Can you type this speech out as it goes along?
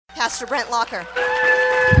Pastor Brent Lokker.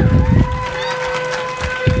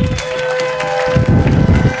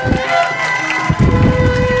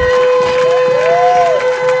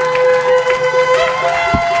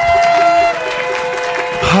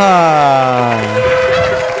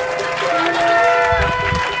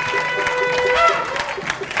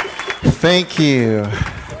 Thank you.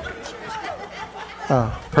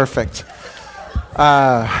 Oh, perfect.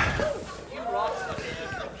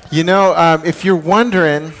 If you're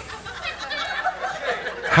wondering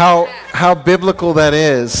how biblical that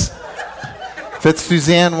is, that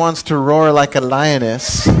Suzanne wants to roar like a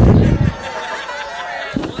lioness.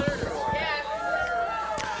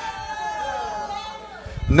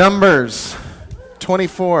 Numbers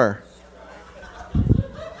 24.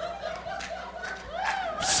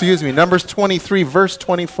 Numbers 23, verse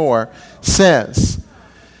 24 says,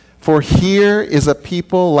 "For here is a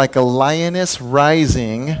people like a lioness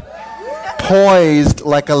rising, poised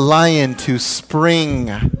like a lion to spring."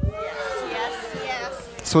 Yes.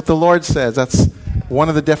 That's what the Lord says. That's one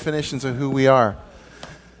of the definitions of who we are.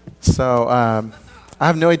 So I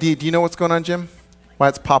have no idea. Do you know what's going on, Jim? Why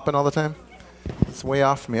it's popping all the time? It's way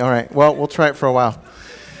off me. All right. Well, we'll try it for a while.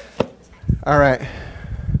 All right.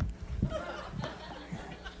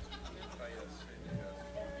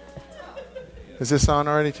 Is this on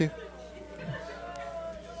already too?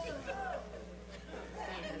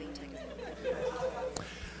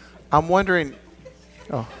 I'm wondering.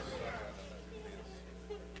 Oh.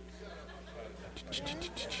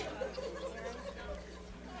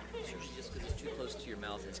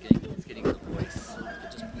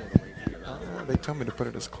 They tell me to put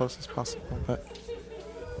it as close as possible, but.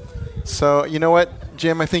 So, you know what,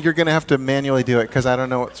 Jim? I think you're going to have to manually do it because I don't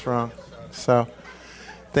know what's wrong. So,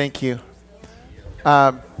 thank you.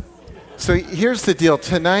 So here's the deal.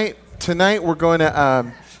 Tonight we're going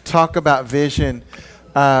to talk about vision.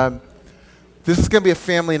 This is going to be a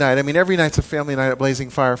family night. I mean, every night's a family night at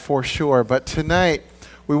Blazing Fire for sure. But tonight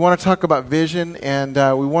we want to talk about vision, and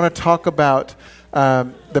we want to talk about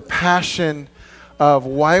the passion of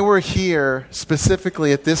why we're here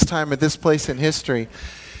specifically at this time, at this place in history.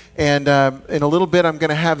 And in a little bit, I'm going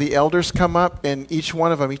to have the elders come up, and each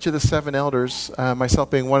of the 7 elders,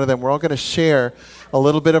 myself being one of them, we're all going to share a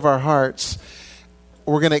little bit of our hearts.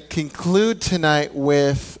 We're going to conclude tonight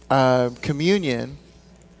with communion,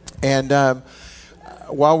 and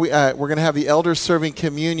while we're going to have the elders serving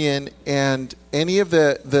communion, and any of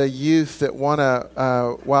the youth that want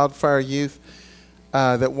to, Wildfire youth,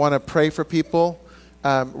 that want to pray for people.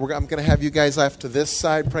 I'm going to have you guys off to this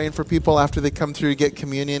side praying for people after they come through to get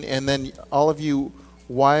communion. And then all of you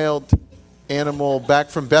wild animal back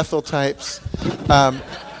from Bethel types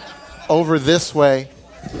over this way.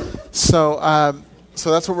 So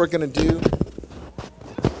that's what we're going to do.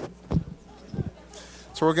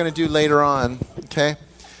 So we're going to do later on, okay?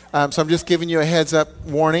 So I'm just giving you a heads up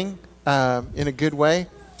warning in a good way.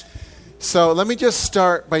 So let me just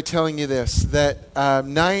start by telling you this, that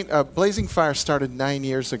Blazing Fire started 9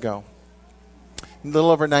 years ago, a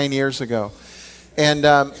little over 9 years ago. And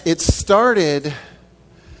it started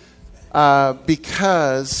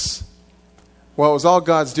because, well, it was all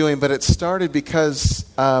God's doing, but it started because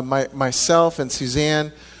myself and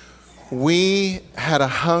Suzanne, we had a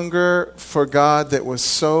hunger for God that was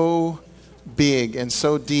so big and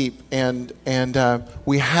so deep, and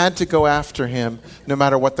we had to go after him no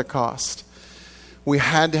matter what the cost. We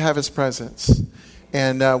had to have his presence,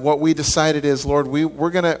 and what we decided is, Lord, we're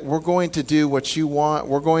going to do what you want.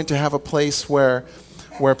 We're going to have a place where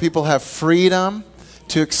people have freedom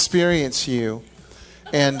to experience you,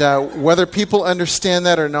 and whether people understand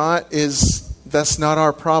that or not that's not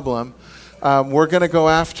our problem. We're going to go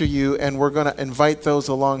after you, and we're going to invite those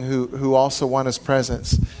along who also want his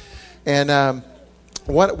presence. And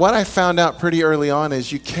what I found out pretty early on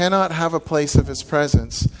is you cannot have a place of his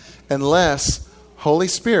presence unless Holy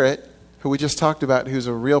Spirit, who we just talked about, who's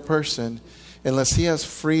a real person, unless he has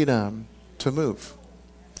freedom to move.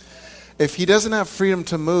 If he doesn't have freedom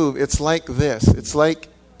to move, it's like this.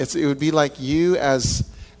 It would be like you as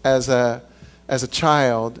a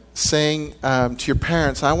child saying to your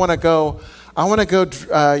parents, I want to go,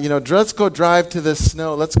 let's go drive to the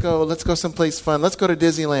snow. Let's go someplace fun. Let's go to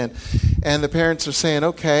Disneyland. And the parents are saying,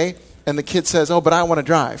 okay. And the kid says, oh, but I want to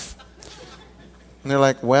drive. And they're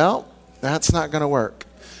like, well, that's not going to work.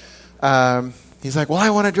 He's like, well,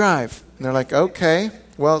 I want to drive. And they're like, okay,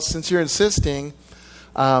 well, since you're insisting,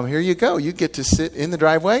 here you go. You get to sit in the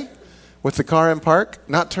driveway with the car in park,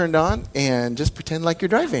 not turned on, and just pretend like you're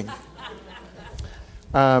driving.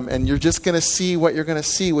 And you're just going to see what you're going to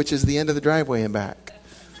see, which is the end of the driveway and back.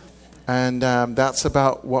 And that's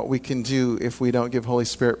about what we can do if we don't give Holy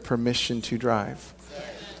Spirit permission to drive.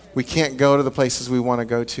 We can't go to the places we want to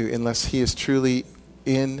go to unless he is truly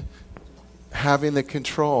in having the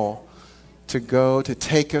control to go, to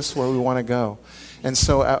take us where we want to go. And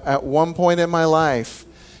so at one point in my life,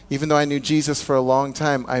 even though I knew Jesus for a long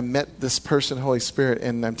time, I met this person, Holy Spirit,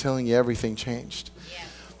 and I'm telling you, everything changed. Yeah.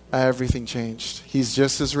 Everything changed. He's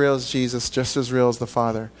just as real as Jesus, just as real as the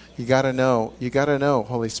Father. You got to know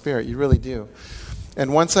Holy Spirit. You really do.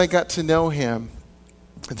 And once I got to know him,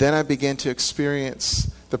 then I began to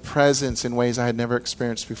experience the presence in ways I had never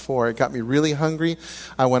experienced before. It got me really hungry.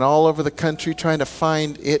 I went all over the country trying to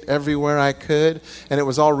find it everywhere I could, and it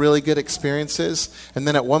was all really good experiences. And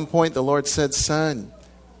then at one point the Lord said, son,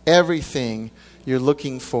 everything you're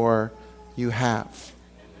looking for, you have.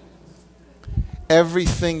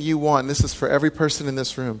 Everything you want, and this is for every person in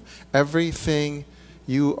this room, everything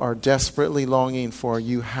you are desperately longing for,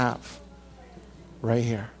 you have right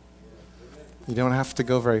here. You don't have to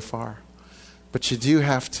go very far. But you do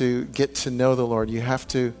have to get to know the Lord. You have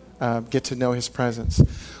to get to know his presence.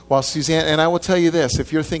 While Suzanne, and I will tell you this,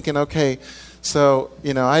 if you're thinking, okay, so,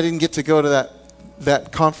 I didn't get to go to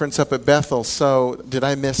that conference up at Bethel, so did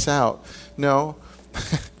I miss out? No.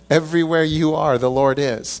 Everywhere you are, the Lord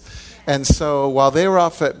is. And so while they were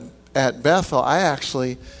off at Bethel, I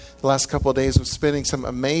actually, the last couple of days, was spending some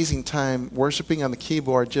amazing time worshiping on the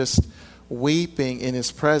keyboard, just weeping in his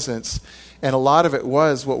presence. And a lot of it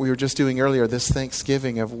was what we were just doing earlier, this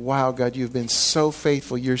thanksgiving of, wow, God, you've been so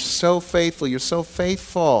faithful. You're so faithful. You're so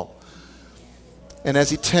faithful. And as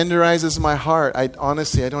he tenderizes my heart, I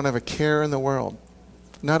don't have a care in the world.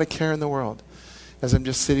 Not a care in the world. As I'm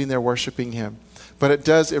just sitting there worshiping him. But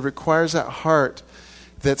it requires that heart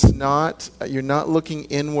that's not, you're not looking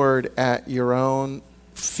inward at your own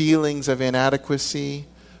feelings of inadequacy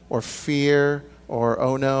or fear or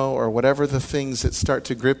oh no, or whatever the things that start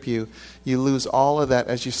to grip you. You lose all of that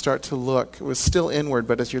as you start to look. It was still inward,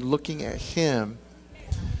 but as you're looking at him,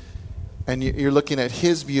 and you're looking at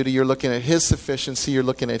his beauty, you're looking at his sufficiency, you're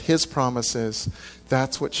looking at his promises,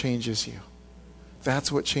 that's what changes you.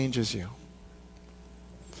 That's what changes you.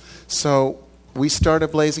 So we started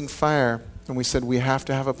Blazing Fire, and we said we have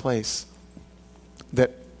to have a place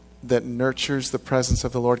that nurtures the presence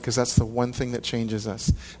of the Lord, because that's the one thing that changes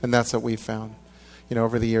us. And that's what we've found.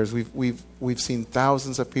 Over the years, we've seen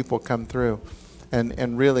thousands of people come through,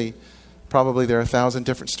 and really, probably there are 1,000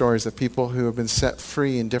 different stories of people who have been set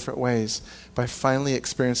free in different ways by finally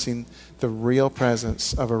experiencing the real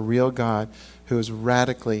presence of a real God who is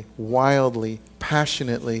radically, wildly,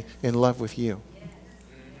 passionately in love with you.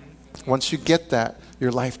 Once you get that,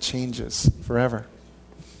 your life changes forever.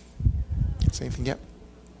 Say anything yet?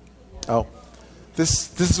 Oh,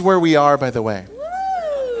 this is where we are, by the way.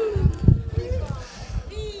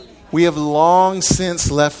 We have long since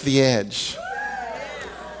left the edge.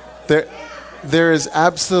 There is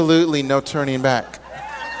absolutely no turning back.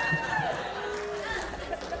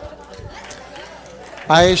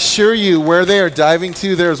 I assure you, where they are diving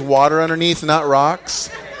to, there's water underneath, not rocks.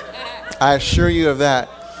 I assure you of that.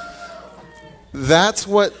 This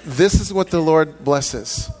is what the Lord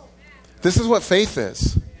blesses. This is what faith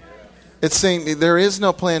is. It's saying there is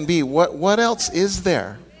no plan B. What else is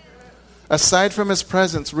there? Aside from his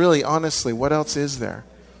presence, really, honestly, what else is there?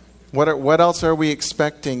 What else are we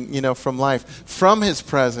expecting, from life? From his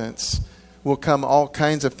presence will come all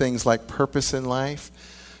kinds of things like purpose in life,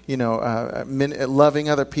 loving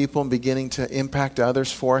other people and beginning to impact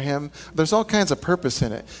others for him. There's all kinds of purpose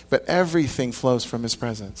in it, but everything flows from his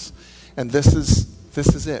presence. And this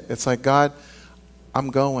is it. It's like, God,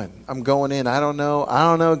 I'm going in. I don't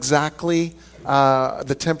know exactly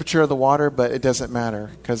the temperature of the water, but it doesn't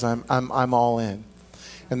matter, because I'm all in.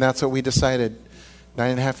 And that's what we decided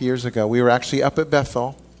 9.5 years ago. We were actually up at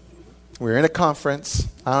Bethel. We were in a conference.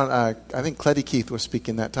 I think Cleddy Keith was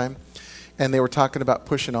speaking that time, and they were talking about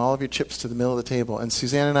pushing all of your chips to the middle of the table. And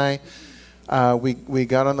Suzanne and I, we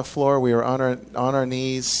got on the floor. We were on our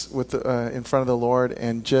knees in front of the Lord,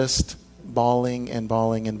 and just bawling and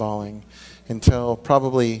bawling and bawling until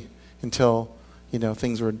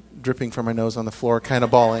things were dripping from my nose on the floor, kind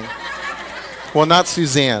of bawling. Well, not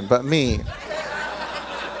Suzanne, but me.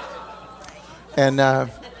 And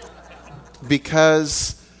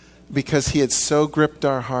because he had so gripped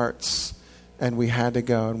our hearts, and we had to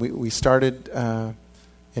go. And we started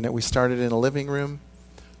in a living room,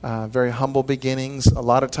 very humble beginnings. A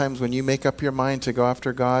lot of times when you make up your mind to go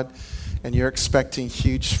after God, and you're expecting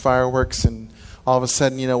huge fireworks, and all of a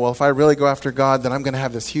sudden, if I really go after God, then I'm going to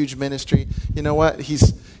have this huge ministry. You know what?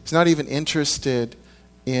 He's not even interested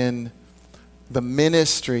in the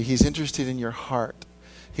ministry. He's interested in your heart.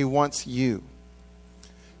 He wants you.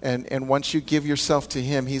 And once you give yourself to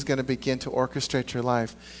him, he's going to begin to orchestrate your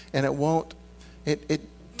life. And it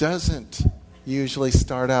doesn't usually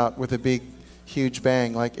start out with a big, huge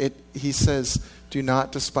bang. He says, do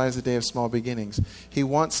not despise the day of small beginnings. He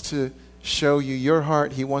wants to show you your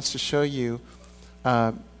heart. He wants to show you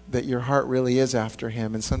that your heart really is after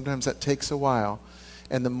him. And sometimes that takes a while.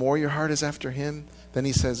 And the more your heart is after him, then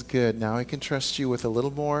he says, good, now I can trust you with a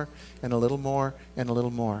little more and a little more and a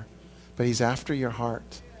little more. But he's after your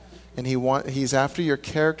heart. And he's after your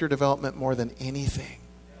character development more than anything.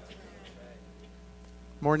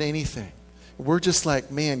 More than anything. We're just like,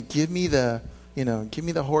 man, give me the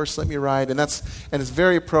horse, let me ride. And it's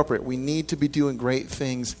very appropriate. We need to be doing great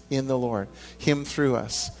things in the Lord, him through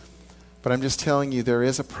us. But I'm just telling you, there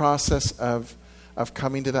is a process of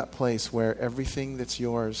coming to that place where everything that's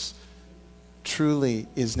yours truly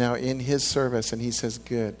is now in his service. And he says,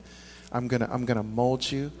 good. I'm gonna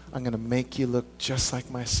mold you. I'm gonna make you look just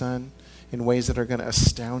like my son in ways that are gonna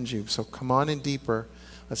astound you. So come on in deeper.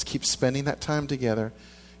 Let's keep spending that time together,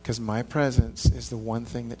 because my presence is the one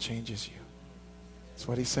thing that changes you. That's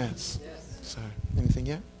what he says. Yes. So, anything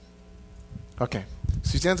yet? Okay.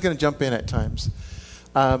 Suzanne's gonna jump in at times.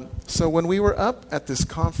 So when we were up at this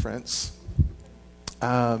conference,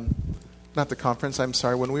 when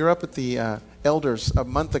we were up at the elders a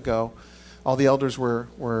month ago, all the elders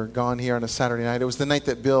were gone here on a Saturday night. It was the night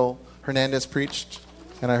that Bill Hernandez preached,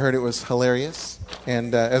 and I heard it was hilarious,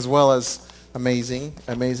 and as well as amazing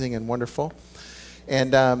and wonderful.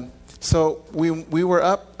 And so we were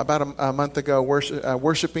up about a month ago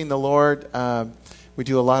worshiping the Lord. We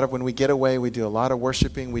do a lot of, when we get away, we do a lot of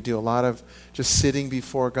worshiping. We do a lot of just sitting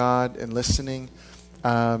before God and listening.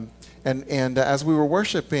 And as we were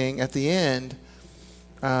worshiping at the end,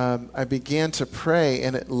 I began to pray,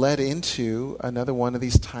 and it led into another one of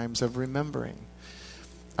these times of remembering.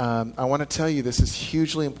 I want to tell you, this is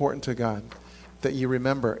hugely important to God, that you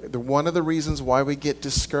remember. One of the reasons why we get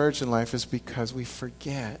discouraged in life is because we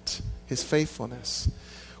forget his faithfulness.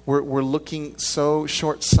 We're looking so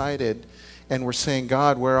short-sighted, and we're saying,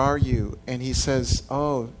 God, where are you? And he says,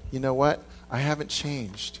 oh, you know what? I haven't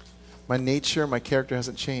changed. My nature, my character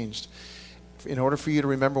hasn't changed. In order for you to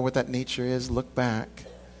remember what that nature is, look back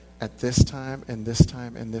at this time and this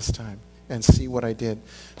time and this time and see what I did.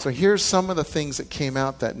 So here's some of the things that came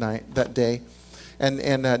out that day.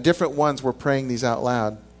 And different ones were praying these out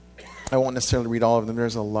loud. I won't necessarily read all of them.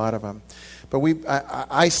 There's a lot of them. But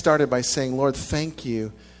I started by saying, Lord, thank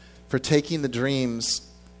you for taking the dreams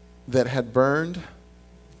that had burned,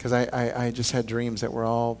 because I just had dreams that were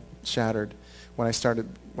all shattered when I started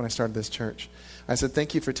this church. I said,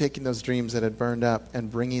 thank you for taking those dreams that had burned up and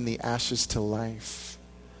bringing the ashes to life,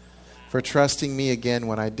 for trusting me again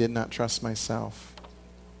when I did not trust myself.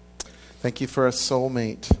 Thank you for a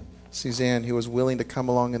soulmate, Suzanne, who was willing to come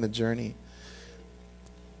along in the journey,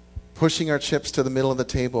 pushing our chips to the middle of the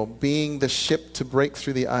table, being the ship to break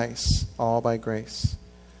through the ice, all by grace.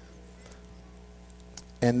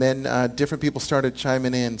 And then different people started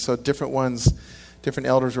chiming in. So different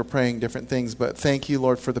elders were praying different things. But thank you,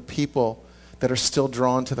 Lord, for the people that are still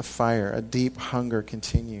drawn to the fire. A deep hunger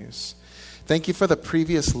continues. Thank you for the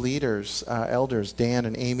previous leaders, elders, Dan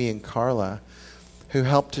and Amy and Carla, who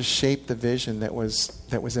helped to shape the vision that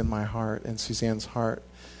was in my heart and Suzanne's heart.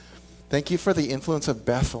 Thank you for the influence of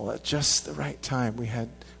Bethel at just the right time. We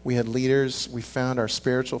had leaders. We found our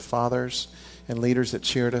spiritual fathers and leaders that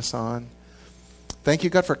cheered us on. Thank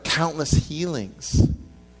you, God, for countless healings.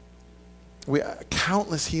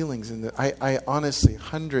 Countless healings. I honestly,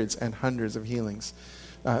 hundreds and hundreds of healings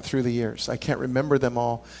through the years. I can't remember them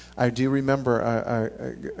all. I do remember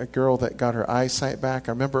a girl that got her eyesight back.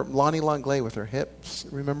 I remember Lonnie Longley with her hips.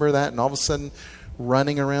 Remember that? And all of a sudden,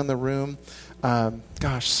 running around the room. There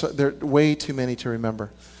are way too many to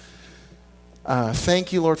remember.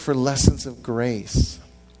 Thank you, Lord, for lessons of grace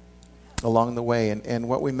along the way. And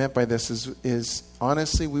what we meant by this is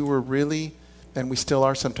honestly, we were really, and we still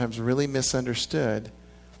are sometimes, really misunderstood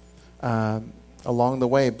along the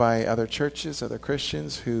way by other churches, other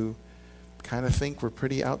Christians who kind of think we're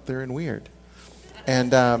pretty out there and weird.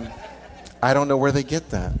 And I don't know where they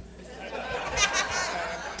get that.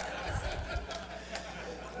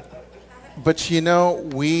 But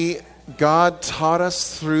God taught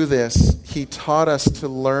us through this. He taught us to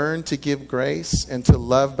learn to give grace and to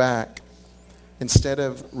love back instead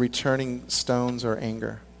of returning stones or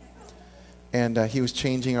anger. And he was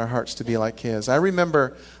changing our hearts to be like his. I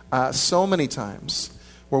remember so many times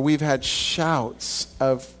where we've had shouts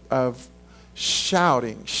of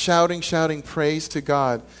shouting praise to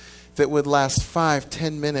God that would last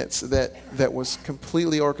 5-10 minutes that was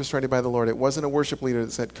completely orchestrated by the Lord. It wasn't a worship leader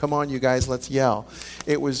that said, come on, you guys, let's yell.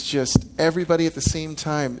 It was just everybody at the same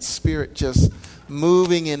time, Spirit just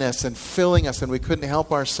moving in us and filling us, and we couldn't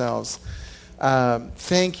help ourselves.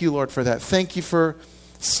 Thank you, Lord, for that. Thank you for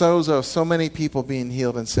Sozo, so many people being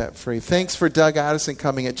healed and set free. Thanks for Doug Addison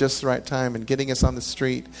coming at just the right time and getting us on the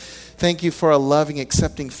street. Thank you for a loving,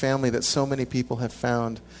 accepting family that so many people have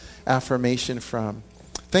found affirmation from.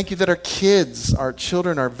 Thank you that our kids, our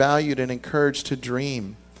children are valued and encouraged to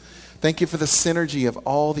dream. Thank you for the synergy of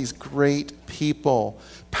all these great people,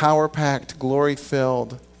 power-packed,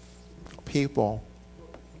 glory-filled people.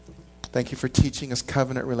 Thank you for teaching us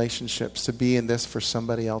covenant relationships to be in this for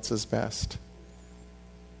somebody else's best.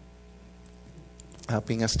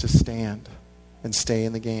 Helping us to stand and stay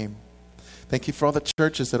in the game. Thank you for all the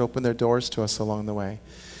churches that open their doors to us along the way.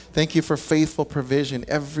 Thank you for faithful provision,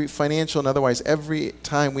 every financial and otherwise, every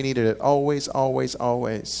time we needed it. Always, always,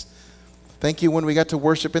 always. Thank you when we got to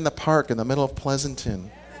worship in the park in the middle of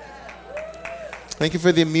Pleasanton. Thank you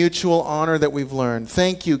for the mutual honor that we've learned.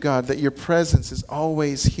 Thank you, God, that your presence is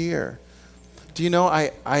always here. Do you know,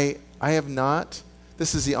 I have not,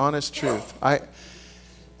 this is the honest truth.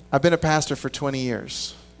 I've been a pastor for 20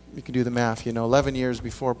 years. You can do the math, 11 years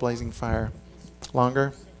before Blazing Fire.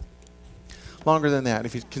 Longer? Longer than that,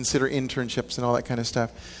 if you consider internships and all that kind of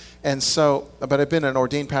stuff. And so, but I've been an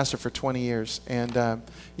ordained pastor for 20 years. And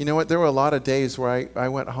you know what? There were a lot of days where I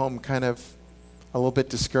went home kind of a little bit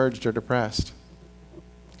discouraged or depressed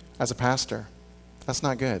as a pastor. That's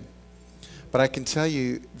not good. But I can tell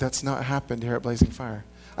you that's not happened here at Blazing Fire.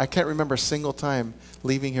 I can't remember a single time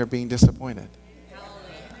leaving here being disappointed.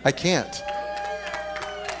 I can't.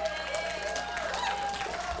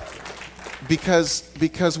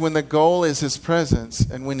 Because when the goal is his presence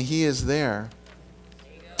and when he is there,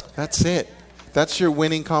 that's it. That's your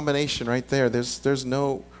winning combination right there. There's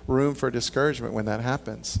no room for discouragement when that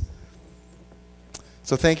happens.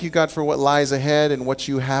 So thank you, God, for what lies ahead and what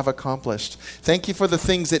you have accomplished. Thank you for the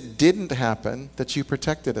things that didn't happen that you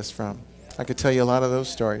protected us from. I could tell you a lot of those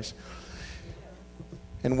stories.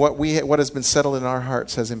 And what has been settled in our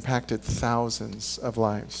hearts has impacted thousands of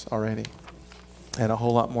lives already. And a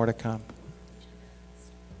whole lot more to come.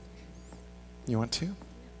 You want to?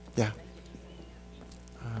 Yeah.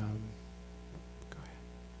 Go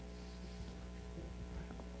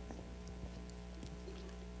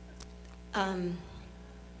ahead.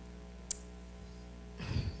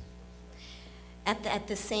 At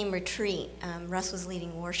the same retreat, Russ was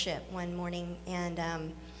leading worship one morning,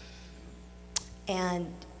 and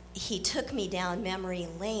he took me down memory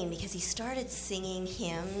lane because he started singing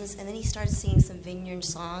hymns, and then he started singing some vineyard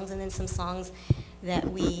songs, and then some songs that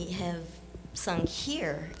we have sung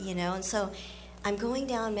here, and so I'm going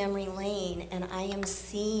down memory lane, and I am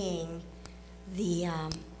seeing the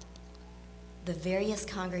various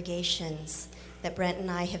congregations that Brent and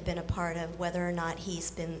I have been a part of, whether or not he's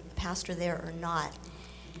been pastor there or not,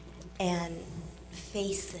 and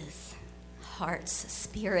faces, hearts,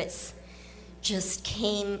 spirits just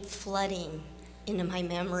came flooding into my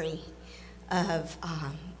memory of,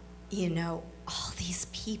 all these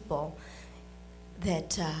people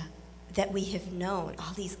that we have known,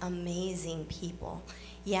 all these amazing people.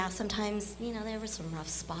 Yeah, sometimes, there were some rough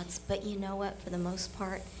spots, but you know what? For the most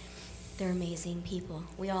part, they're amazing people.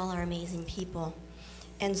 We all are amazing people.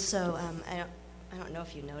 And so, I don't know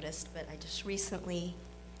if you noticed, but I just recently,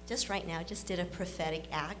 just right now, just did a prophetic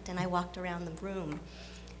act, and I walked around the room.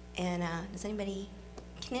 And can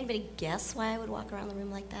anybody guess why I would walk around the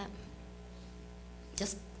room like that?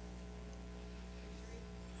 Just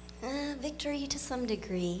victory to some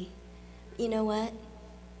degree. You know what?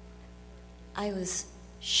 I was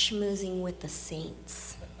schmoozing with the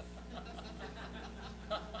saints.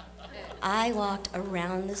 I walked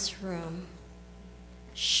around this room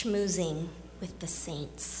schmoozing with the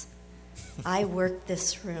saints. I worked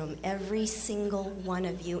this room. Every single one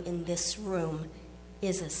of you in this room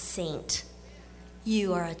is a saint.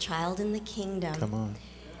 You are a child in the kingdom. Come on.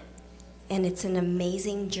 And it's an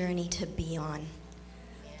amazing journey to be on.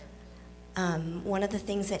 One of the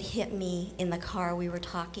things that hit me in the car, we were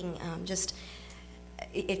talking,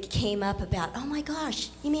 it came up about, oh my gosh,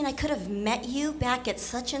 you mean I could have met you back at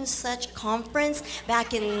such and such conference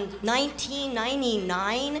back in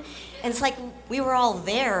 1999? And it's like we were all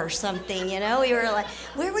there or something, We were like,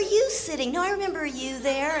 where were you sitting? No, I remember you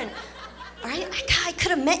there. And I could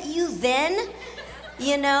have met you then,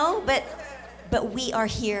 but we are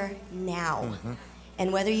here now. Mm-hmm.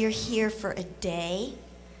 And whether you're here for a day,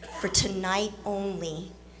 for tonight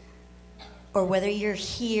only, or whether you're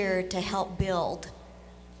here to help build,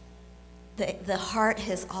 the heart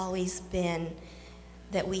has always been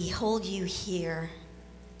that we hold you here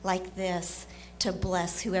like this to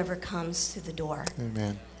bless whoever comes through the door.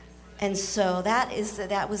 Amen. And so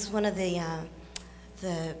that was one of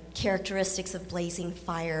the characteristics of Blazing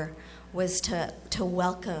Fire, was to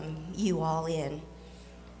welcome you all in.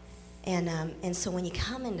 And so when you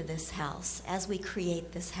come into this house, as we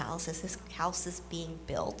create this house, as this house is being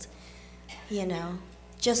built,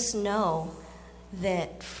 just know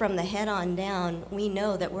that from the head on down, we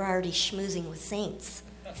know that we're already schmoozing with saints,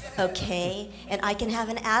 okay? And I can have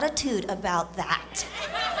an attitude about that.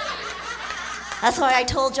 That's why I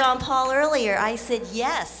told John Paul earlier, I said,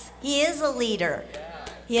 yes, he is a leader,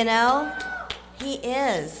 He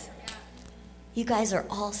is. You guys are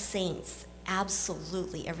all saints,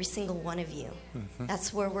 absolutely, every single one of you. Mm-hmm.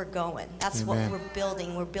 That's where we're going. That's Amen. What we're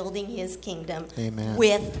building. We're building his kingdom Amen.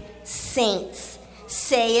 With saints.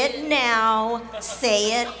 Say it now.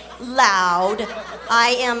 Say it loud.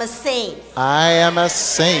 I am a saint. I am a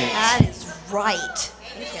saint. That is right.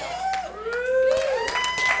 Thank you.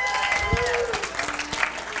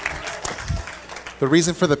 The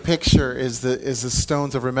reason for the picture is the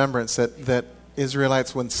stones of remembrance that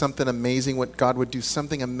Israelites, when something amazing, what God would do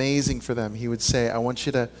something amazing for them, he would say, I want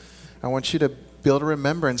you to build a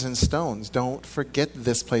remembrance in stones. Don't forget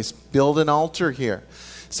this place. Build an altar here.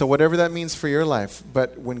 So whatever that means for your life,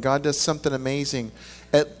 but when God does something amazing,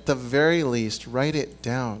 at the very least, write it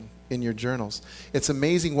down in your journals. It's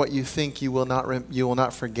amazing what you think you will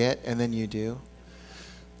not forget, and then you do.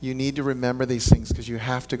 You need to remember these things because you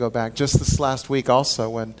have to go back. Just this last week also,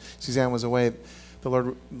 when Suzanne was away,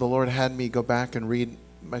 the Lord had me go back and read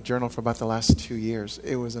my journal for about the last 2 years.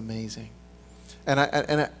 It was amazing.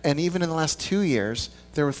 And even in the last 2 years,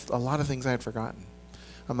 there were a lot of things I had forgotten.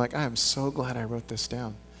 I'm like, I am so glad I wrote this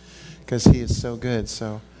down because he is so good.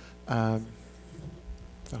 So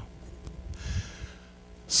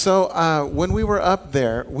when we were up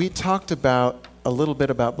there, we talked about a little bit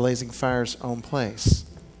about Blazing Fire's own place.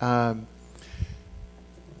 And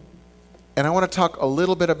I want to talk a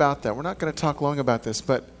little bit about that. We're not going to talk long about this,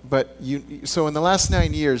 but so in the last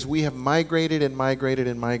 9 years, we have migrated and migrated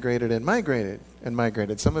and migrated and migrated and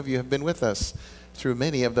migrated. Some of you have been with us through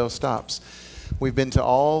many of those stops. We've been to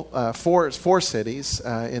all four cities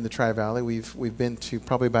in the Tri-Valley. We've been to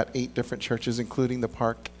probably about 8 different churches, including the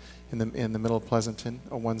park in the middle of Pleasanton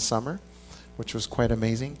one summer, which was quite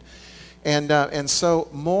amazing. And so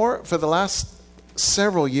more for the last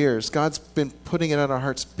several years, God's been putting it on our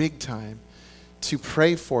hearts big time to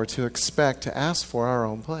pray for, to expect, to ask for our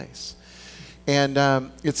own place. And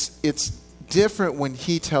it's different when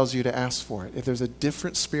he tells you to ask for it. If there's a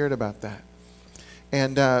different spirit about that.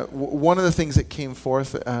 And one of the things that came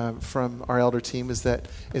forth from our elder team is that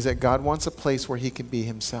God wants a place where he can be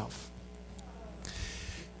himself.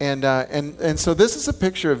 And so this is a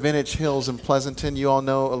picture of Vintage Hills in Pleasanton. You all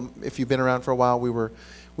know, if you've been around for a while, we were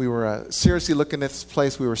seriously looking at this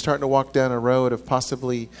place. We were starting to walk down a road of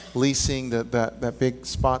possibly leasing that big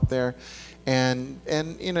spot there. And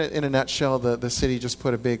in a nutshell, the city just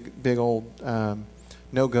put a big old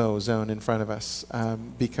no-go zone in front of us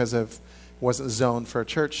because of wasn't zoned for a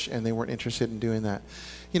church, and they weren't interested in doing that.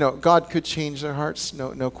 God could change their hearts,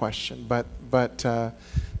 no question. But I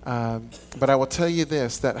will tell you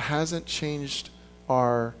this: that hasn't changed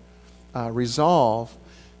our resolve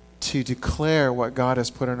to declare what God has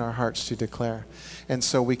put in our hearts to declare. And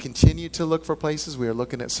so we continue to look for places. We are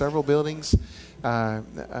looking at several buildings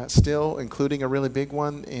still, including a really big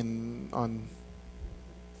one on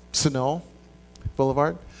Sunol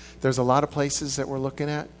Boulevard. There's a lot of places that we're looking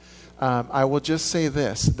at. I will just say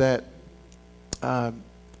this, that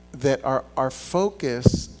our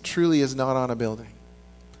focus truly is not on a building.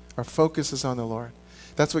 Our focus is on the Lord.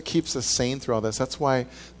 That's what keeps us sane through all this. That's why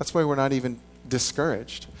we're not even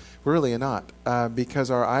discouraged. We're really not,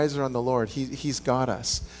 because our eyes are on the Lord. He's got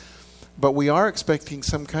us. But we are expecting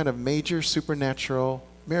some kind of major supernatural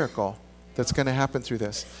miracle that's going to happen through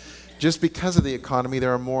this. Just because of the economy,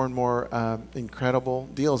 there are more and more incredible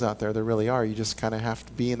deals out there. There really are. You just kind of have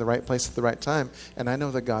to be in the right place at the right time. And I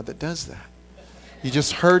know the God that does that. You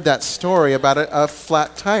just heard that story about a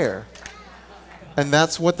flat tire. And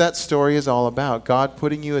that's what that story is all about. God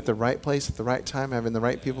putting you at the right place at the right time, having the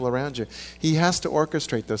right people around you. He has to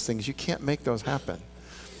orchestrate those things. You can't make those happen.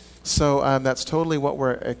 So that's totally what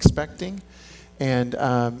we're expecting. And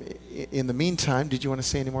in the meantime, did you want to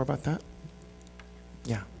say any more about that?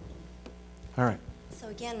 Yeah. All right. So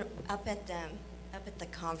again, up at the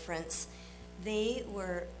conference, they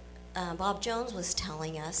were Bob Jones was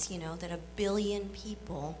telling us, that 1 billion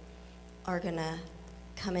people are going to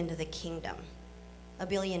come into the kingdom. 1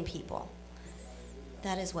 billion people.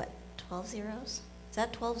 That is what, 12 zeros? Is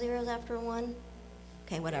that 12 zeros after one?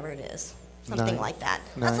 Okay, whatever it is. Something 9. like that.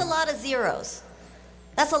 9. That's a lot of zeros.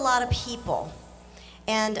 That's a lot of people.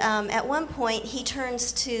 And at one point, he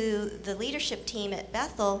turns to the leadership team at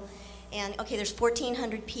Bethel, and okay, there's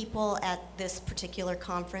 1,400 people at this particular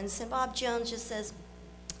conference, and Bob Jones just says,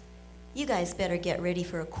 "You guys better get ready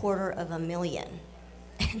for 250,000.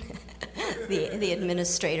 And the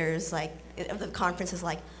administrators of the conference is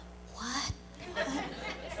like, what?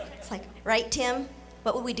 It's like, right, Tim?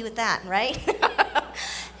 What would we do with that, right?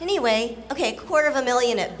 Anyway, okay,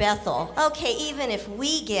 250,000 at Bethel. Okay, even if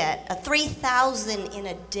we get a 3,000 in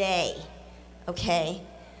a day, okay?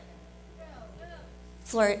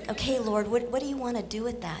 So Lord, what do you want to do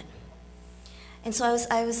with that? And so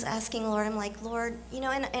I was asking the Lord, I'm like, Lord,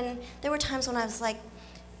 and there were times when I was like,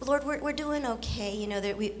 Lord, we're doing okay.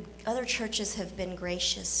 That other churches have been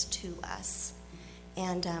gracious to us,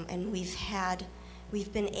 and we've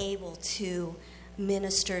been able to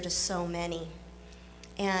minister to so many.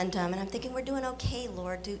 And I'm thinking, we're doing okay,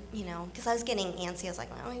 Lord. Because I was getting antsy. I was like,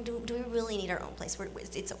 well, do we really need our own place?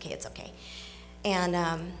 It's okay. And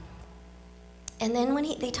then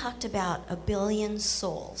when they talked about 1 billion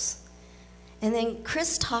souls, and then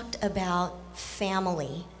Chris talked about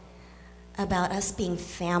family, about us being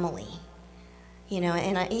family,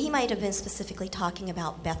 and he might have been specifically talking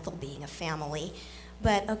about Bethel being a family,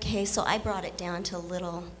 but okay, so I brought it down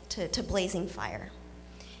to blazing fire.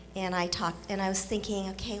 And I was thinking,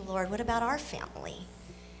 okay, Lord, what about our family?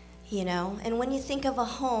 And when you think of a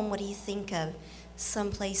home, what do you think of?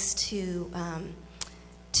 Someplace to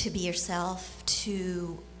be yourself,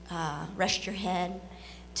 to rest your head,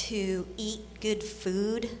 to eat good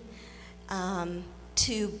food,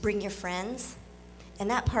 to bring your friends. And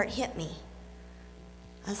that part hit me.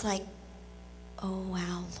 I was like, oh,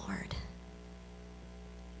 wow, Lord.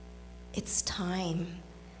 It's time.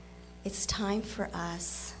 It's time for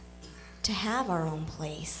us to have our own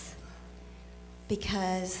place,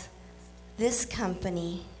 because this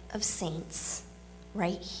company of saints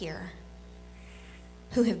right here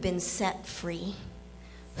who have been set free,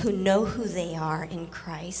 who know who they are in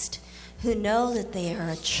Christ, who know that they are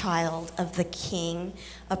a child of the King,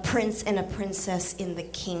 a prince and a princess in the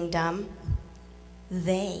kingdom,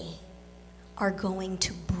 they are going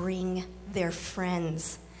to bring their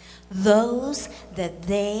friends, those that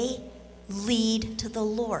they lead to the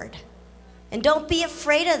Lord. And don't be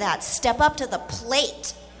afraid of that. Step up to the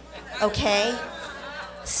plate, okay?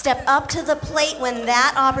 Step up to the plate when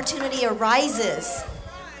that opportunity arises.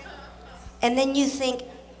 And then you think,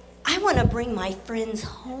 I want to bring my friends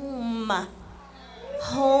home.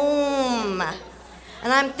 Home.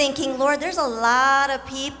 And I'm thinking, Lord, there's a lot of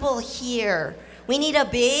people here. We need a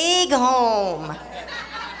big home.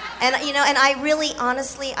 And, and I really,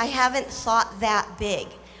 honestly, I haven't thought that big.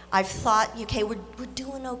 I've thought, okay, we're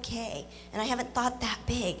doing okay. And I haven't thought that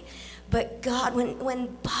big. But God,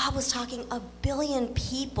 when Bob was talking 1 billion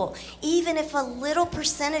people, even if a little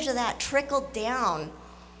percentage of that trickled down,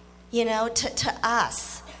 to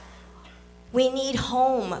us, we need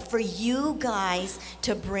home for you guys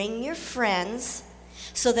to bring your friends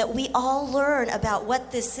so that we all learn about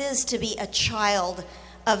what this is to be a child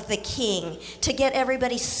of the King, to get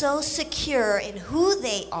everybody so secure in who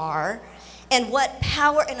they are and what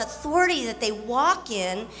power and authority that they walk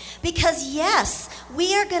in, because yes,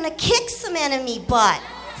 we are going to kick some enemy butt,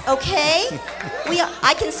 okay?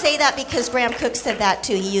 I can say that because Graham Cook said that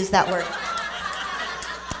too. He used that word.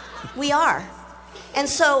 We are. And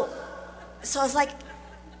so I was like,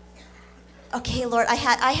 okay, Lord, I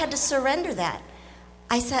had to surrender that.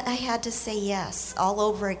 I had to say yes all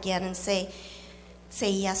over again and say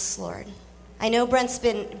yes, Lord. I know Brent's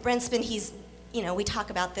been, he's, we talk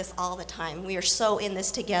about this all the time. We are so in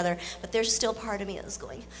this together, but there's still part of me that was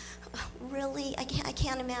going, really? I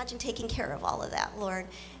can't imagine taking care of all of that, Lord.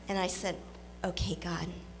 And I said, okay, God,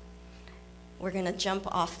 we're going to jump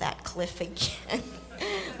off that cliff again.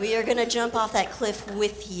 We are going to jump off that cliff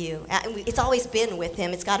with you. It's always been with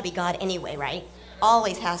him. It's got to be God anyway, right?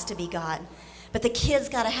 Always has to be God. But the kids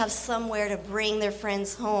got to have somewhere to bring their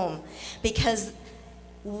friends home, because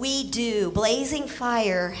we do. Blazing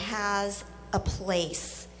Fire has a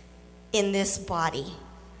place in this body.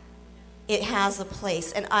 It has a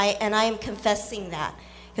place, and I am confessing that,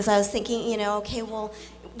 because I was thinking, okay, well,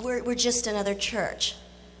 we're just another church.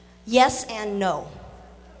 Yes and no.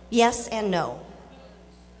 Yes and no.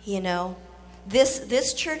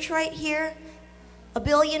 This church right here, 1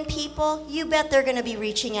 billion people, you bet they're going to be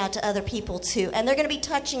reaching out to other people too, and they're going to be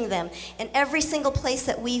touching them. And every single place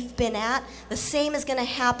that we've been at, the same is going to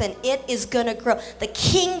happen. It is going to grow. The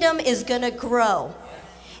kingdom is going to grow.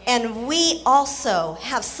 And we also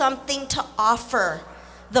have something to offer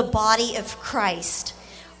the body of Christ.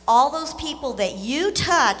 All those people that you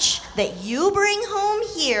touch, that you bring home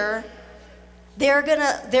here, they're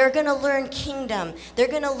gonna learn kingdom. They're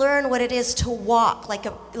gonna learn what it is to walk like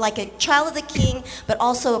a child of the king, but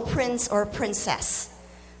also a prince or a princess.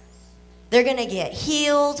 They're gonna get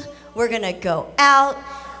healed. We're gonna go out.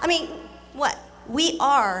 I mean, what? We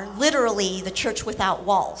are literally the church without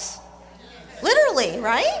walls. Literally,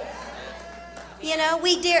 right? You know,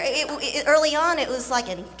 early on it was like,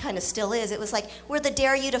 and kind of still is, it was like, we're the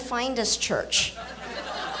dare you to find us church.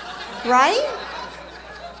 Right?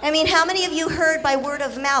 I mean, how many of you heard by word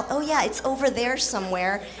of mouth, oh yeah, it's over there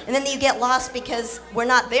somewhere, and then you get lost because we're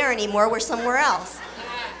not there anymore, we're somewhere else.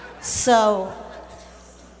 So,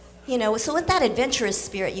 you know, so with that adventurous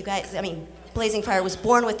spirit, you guys, I mean, Blazing Fire was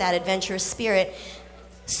born with that adventurous spirit.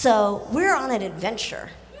 So we're on an adventure.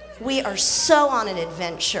 We are so on an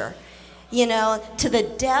adventure, you know, to the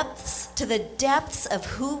depths of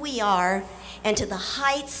who we are and to the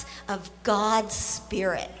heights of God's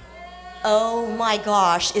Spirit. Oh my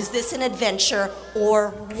gosh, is this an adventure or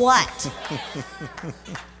what?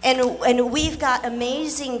 and we've got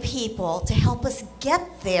amazing people to help us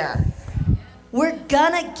get there. We're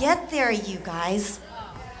gonna get there, you guys.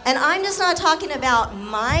 And I'm just not talking about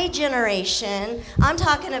my generation. I'm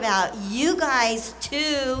talking about you guys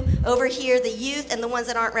too, over here, the youth and the ones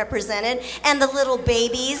that aren't represented, and the little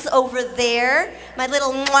babies over there, my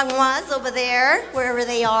little mwah-mwahs over there, wherever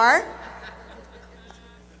they are.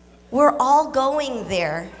 We're all going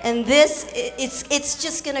there, and it's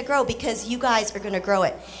just going to grow because you guys are going to grow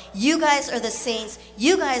it. You guys are the saints.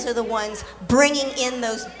 You guys are the ones bringing in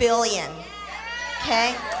those billion,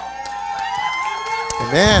 okay?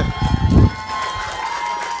 Amen.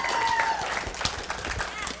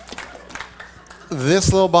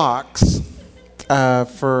 This little box,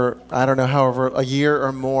 for, I don't know, however, a year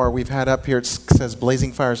or more, we've had up here, it says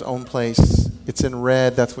Blazing Fire's Own Place. It's in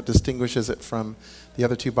red. That's what distinguishes it from the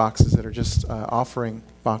other two boxes that are just offering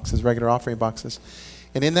boxes, regular offering boxes.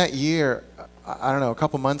 And in that year, I don't know, a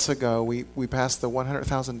couple months ago, we passed the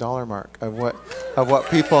 $100,000 mark of what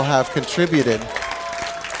people have contributed,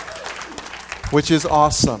 which is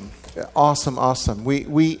awesome. Awesome.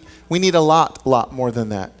 We need a lot more than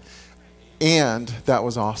that. And that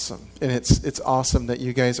was awesome. And it's awesome that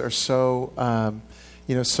you guys are so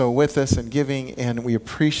so with us and giving, and we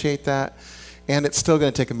appreciate that. And it's still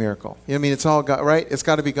going to take a miracle. You know what I mean? It's all God, right? It's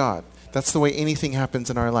got to be God. That's the way anything happens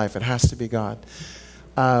in our life. It has to be God.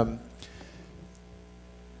 I'm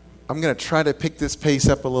going to try to pick this pace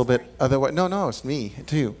up a little bit. Otherwise, no, it's me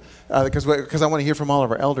too, because I want to hear from all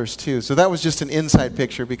of our elders too. So that was just an inside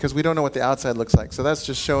picture because we don't know what the outside looks like. So that's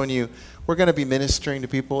just showing you we're going to be ministering to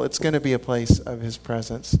people. It's going to be a place of His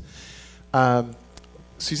presence.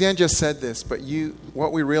 Suzanne just said this, but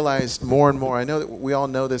what we realized more and more, I know that we all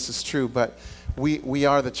know this is true, but we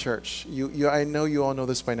are the church. I know you all know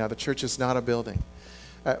this by now. The church is not a building.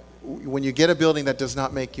 When you get a building, that does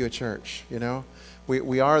not make you a church, you know.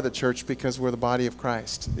 We are the church because we're the body of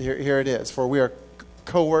Christ. Here it is. For we are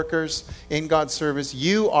co-workers in God's service.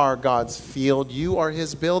 You are God's field. You are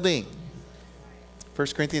His building. 1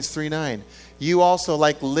 Corinthians 3:9. You also,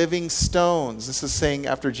 like living stones. This is saying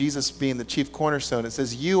after Jesus being the chief cornerstone, it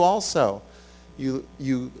says, you also,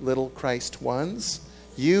 you little Christ ones,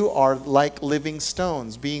 you are like living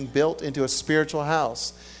stones being built into a spiritual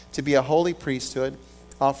house to be a holy priesthood,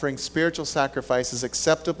 offering spiritual sacrifices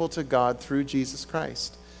acceptable to God through Jesus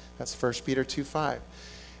Christ. That's 1 Peter 2:5.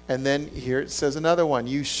 And then here it says another one.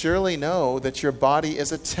 You surely know that your body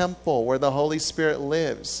is a temple where the Holy Spirit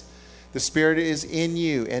lives. The Spirit is in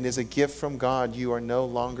you and is a gift from God. You are no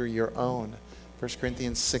longer your own. 1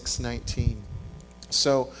 Corinthians 6:19.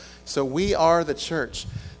 So we are the church.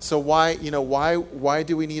 So why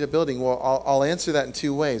do we need a building? Well, I'll answer that in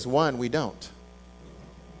two ways. One, we don't.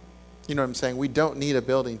 You know what I'm saying? We don't need a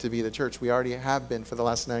building to be the church. We already have been for the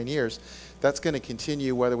last 9 years. That's going to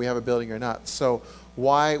continue whether we have a building or not. So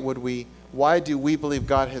why do we believe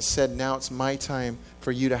God has said, now it's my time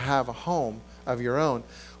for you to have a home of your own?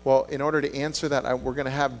 Well, in order to answer that, we're going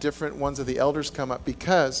to have different ones of the elders come up,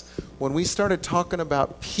 because when we started talking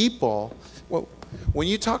about people, when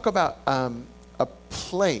you talk about a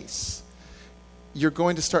place, you're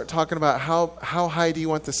going to start talking about how high do you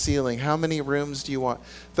want the ceiling? How many rooms do you want?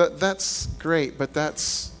 That's great, but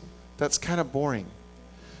that's kind of boring.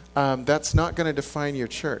 That's not going to define your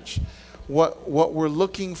church. What we're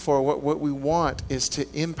looking for, what we want, is to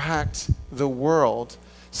impact the world,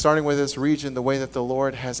 starting with this region, the way that the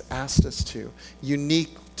Lord has asked us to,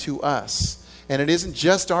 unique to us. And it isn't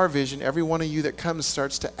just our vision. Every one of you that comes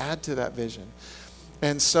starts to add to that vision.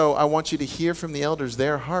 And so I want you to hear from the elders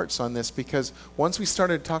their hearts on this, because once we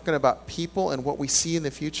started talking about people and what we see in the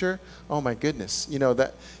future, oh my goodness,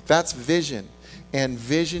 that's vision. And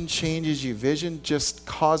vision changes you. Vision just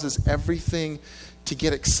causes everything to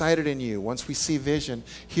get excited in you. Once we see vision,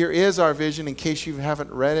 here is our vision in case you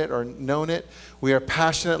haven't read it or known it. We are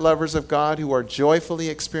passionate lovers of God who are joyfully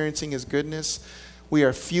experiencing His goodness. We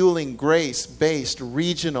are fueling grace-based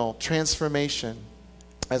regional transformation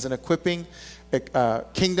as an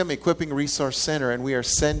kingdom equipping resource center, and we are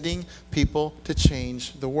sending people to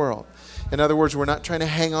change the world. In other words, we're not trying to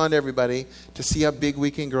hang on to everybody to see how big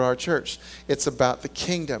we can grow our church. It's about the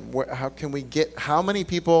kingdom. How many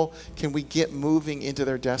people can we get moving into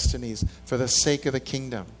their destinies for the sake of the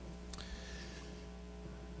kingdom?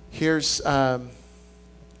 Here's a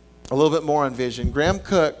little bit more on vision. Graham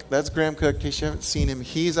Cook, that's Graham Cook, in case you haven't seen him.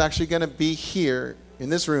 He's actually going to be here in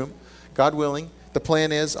this room, God willing. The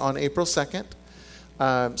plan is on April 2nd.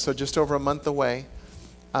 So just over a month away.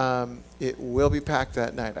 It will be packed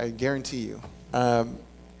that night, I guarantee you.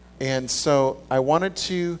 And so I wanted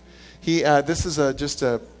to, this is just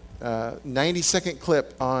a 90-second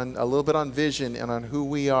clip on a little bit on vision and on who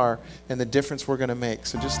we are and the difference we're going to make.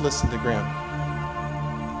 So just listen to Graham.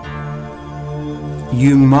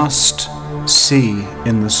 You must see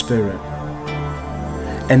in the Spirit.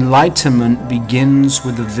 Enlightenment begins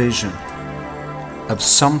with a vision of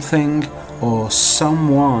something or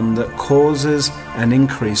someone that causes an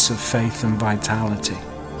increase of faith and vitality.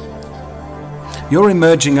 Your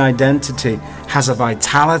emerging identity has a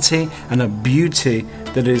vitality and a beauty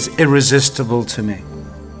that is irresistible to me.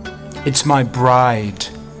 It's my bride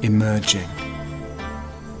emerging.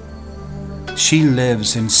 She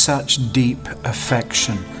lives in such deep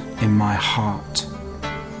affection in my heart,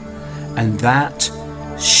 and that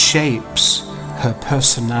shapes her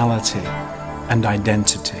personality and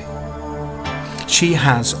identity. She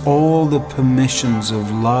has all the permissions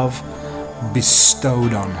of love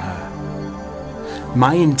bestowed on her.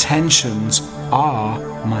 My intentions are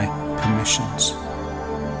my permissions.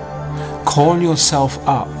 Call yourself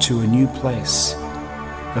up to a new place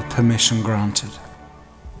of permission granted.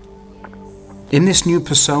 In this new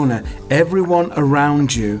persona, everyone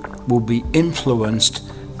around you will be influenced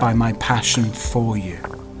by my passion for you.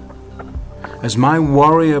 As my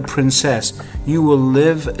warrior princess, you will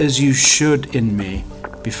live as you should in me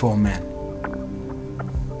before men.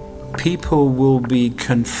 People will be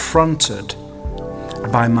confronted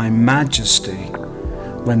by my majesty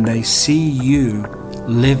when they see you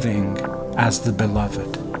living as the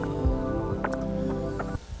beloved.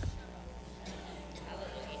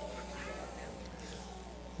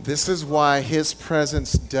 This is why His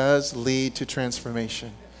presence does lead to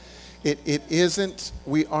transformation. It isn't,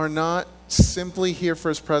 we are not simply here for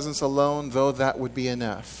His presence alone, though that would be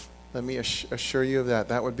enough. Let me assure you of that.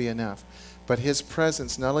 That would be enough. But His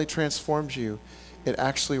presence not only transforms you, it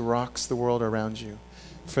actually rocks the world around you.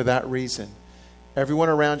 For that reason, everyone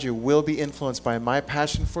around you will be influenced by my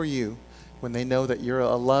passion for you when they know that you're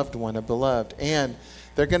a loved one, a beloved. And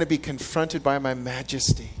they're going to be confronted by my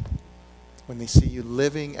majesty when they see you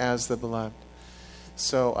living as the beloved.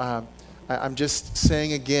 So I'm just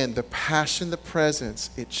saying again, the passion, the presence,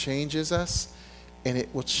 it changes us, and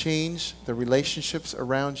it will change the relationships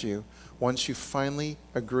around you once you finally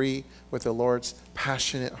agree with the Lord's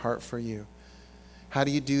passionate heart for you. How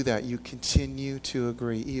do you do that? You continue to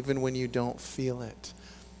agree, even when you don't feel it.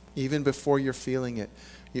 Even before you're feeling it.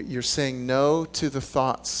 You're saying no to the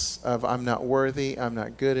thoughts of, I'm not worthy, I'm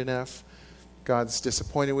not good enough, God's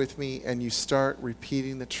disappointed with me, and you start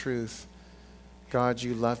repeating the truth. God,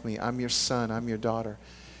 you love me. I'm your son. I'm your daughter.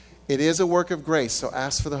 It is a work of grace, so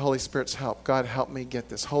ask for the Holy Spirit's help. God, help me get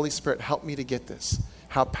this. Holy Spirit, help me to get this.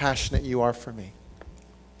 How passionate you are for me.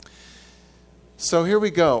 So here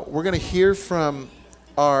we go. We're going to hear from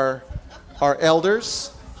our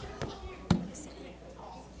elders.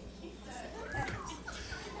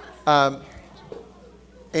 And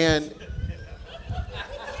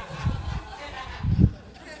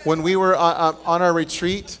when we were on our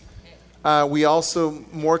retreat, we also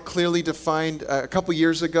more clearly defined, a couple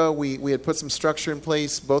years ago, we had put some structure in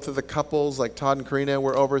place. Both of the couples, like Todd and Karina,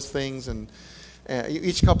 were over things. And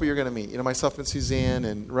each couple you're going to meet, myself and Suzanne,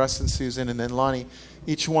 and Russ and Susan, and then Lonnie,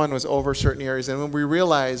 each one was over certain areas. And when we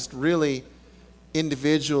realized, really,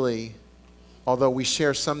 individually, although we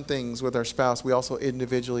share some things with our spouse, we also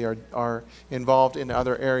individually are involved in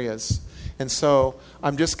other areas. And so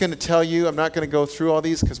I'm just going to tell you, I'm not going to go through all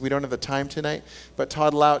these because we don't have the time tonight, but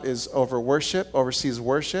Todd Lout is oversees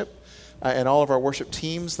worship, and all of our worship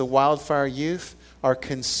teams, the Wildfire Youth, our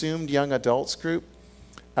Consumed Young Adults group,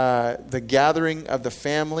 the gathering of the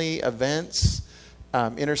family events,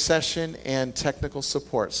 intercession and technical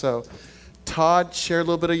support. So, Todd, share a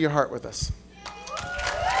little bit of your heart with us.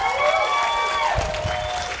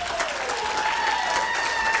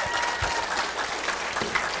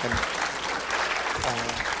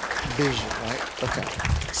 Vision, right? Okay.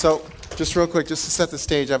 So, just real quick, just to set the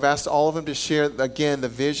stage, I've asked all of them to share, again, the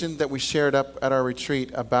vision that we shared up at our retreat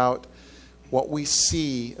about what we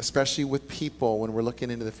see, especially with people when we're looking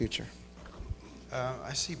into the future.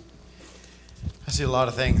 I see a lot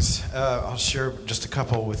of things. I'll share just a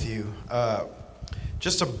couple with you.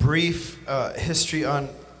 Just a brief history on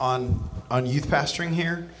youth pastoring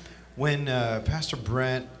here. When Pastor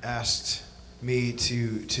Brent asked me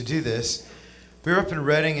to do this, we were up in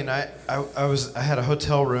Reading, and I had a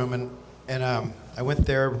hotel room, and I went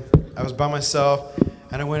there. I was by myself,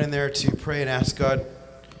 and I went in there to pray and ask God,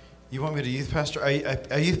 "You want me to youth pastor?"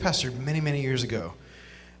 I youth pastored many years ago,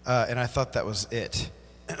 and I thought that was it,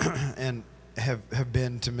 and have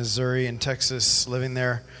been to Missouri and Texas, living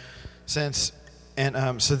there since,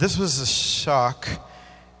 and so this was a shock.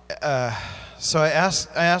 So I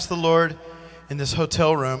asked the Lord in this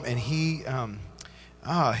hotel room, and He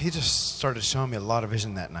just started showing me a lot of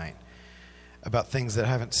vision that night about things that I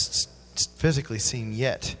haven't physically seen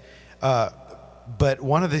yet. But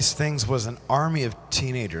one of these things was an army of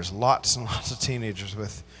teenagers, lots and lots of teenagers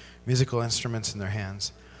with musical instruments in their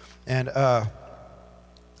hands. And I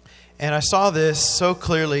saw this so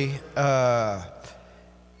clearly, and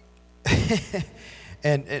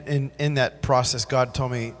in that process, God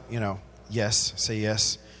told me, yes, say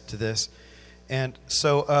yes to this. And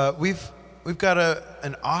so we've got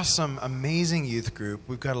an awesome, amazing youth group.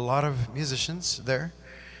 We've got a lot of musicians there,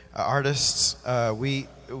 artists.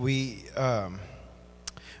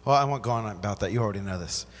 Well, I won't go on about that. You already know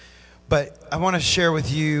this. But I want to share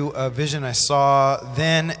with you a vision I saw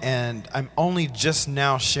then, and I'm only just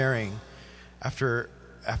now sharing after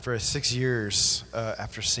 6 years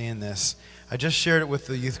after seeing this. I just shared it with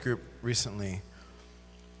the youth group recently.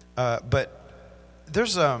 But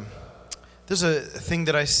there's a thing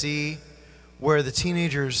that I see where the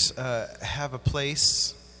teenagers have a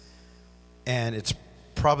place, and it's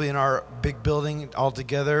probably in our big building all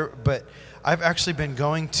together, but I've actually been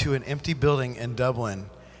going to an empty building in Dublin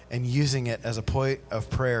and using it as a point of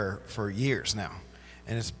prayer for years now.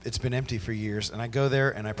 And it's been empty for years. And I go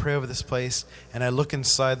there and I pray over this place, and I look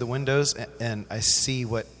inside the windows and I see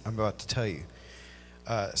what I'm about to tell you.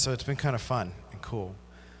 So it's been kind of fun and cool.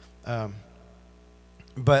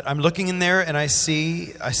 But I'm looking in there, and I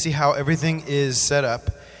see how everything is set up,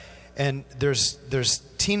 and there's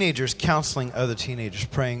teenagers counseling other teenagers,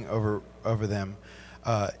 praying over them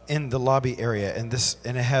in the lobby area, and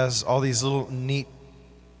it has all these little neat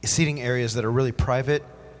seating areas that are really private,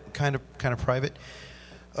 kind of private,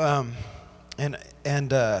 and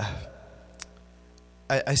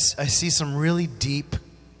I see some really deep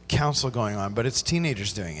counsel going on, but it's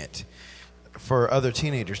teenagers doing it for other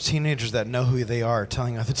teenagers that know who they are,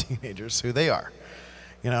 telling other teenagers who they are,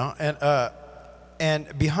 and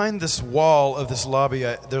behind this wall of this lobby,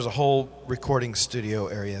 there's a whole recording studio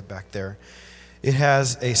area back there. It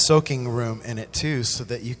has a soaking room in it too, so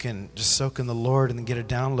that you can just soak in the Lord and then get a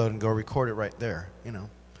download and go record it right there,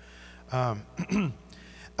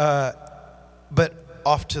 But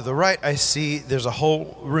off to the right, I see there's a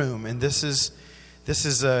whole room, and this is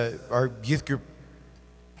our youth group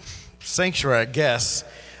sanctuary, I guess.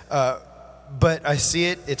 But I see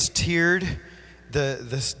it. It's tiered.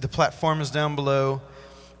 The platform is down below,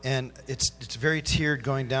 and it's very tiered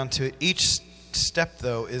going down to it. Each step,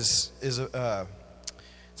 though, is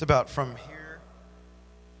it's about from here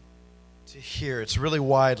to here. It's really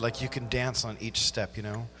wide, like you can dance on each step,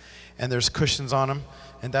 And there's cushions on them,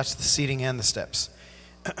 and that's the seating and the steps.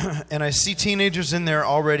 And I see teenagers in there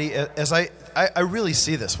already. As I really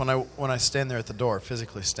see this when I stand there at the door,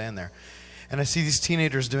 physically stand there, and I see these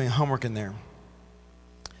teenagers doing homework in there.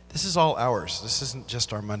 This is all ours. This isn't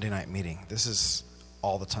just our Monday night meeting. This is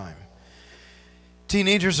all the time.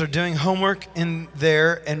 Teenagers are doing homework in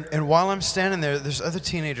there, and while I'm standing there, there's other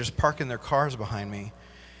teenagers parking their cars behind me.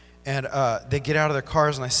 And they get out of their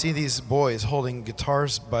cars, and I see these boys holding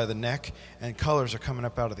guitars by the neck, and colors are coming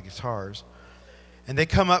up out of the guitars. And they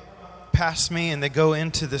come up past me, and they go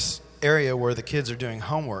into this area where the kids are doing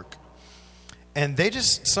homework. And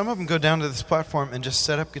some of them go down to this platform and just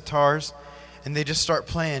set up guitars, and they just start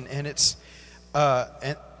playing, and it's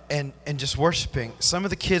and just worshiping. Some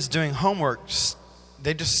of the kids doing homework,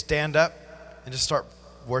 they just stand up and just start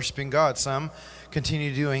worshiping God. Some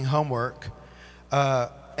continue doing homework,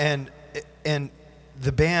 and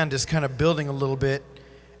the band is kind of building a little bit,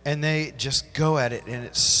 and they just go at it, and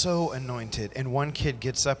it's so anointed. And one kid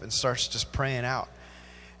gets up and starts just praying out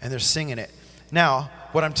and they're singing it. Now,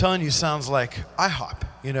 what I'm telling you sounds like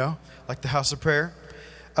IHOP, like the House of Prayer.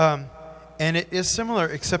 And it is similar,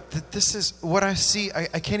 except that this is what I see.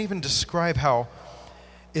 I can't even describe how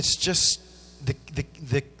it's just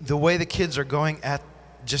the way the kids are going at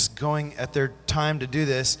their time to do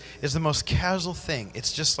this is the most casual thing.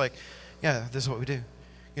 It's just like, yeah, this is what we do,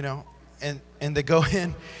 and they go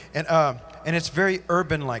in, and it's very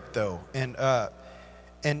urban-like though, and I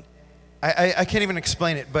can't even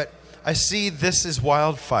explain it, but I see This Is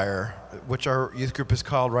Wildfire, which our youth group is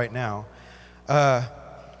called right now,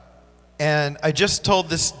 and I just told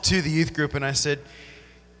this to the youth group, and I said,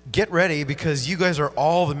 get ready, because you guys are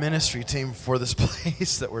all the ministry team for this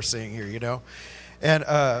place that we're seeing here,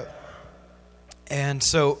 and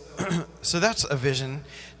so that's a vision.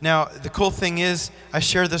 Now, the cool thing is, I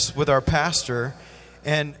share this with our pastor,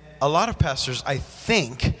 and a lot of pastors, I'm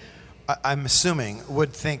assuming,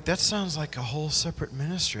 would think, that sounds like a whole separate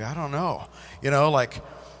ministry. I don't know. Like,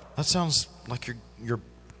 that sounds like you're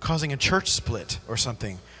causing a church split or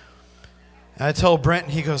something. And I told Brent,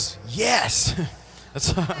 and he goes, yes.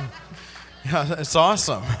 It's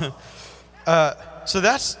awesome. So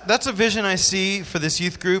that's a vision I see for this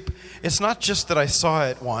youth group. It's not just that I saw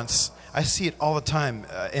it once. I see it all the time,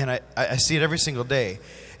 and I see it every single day.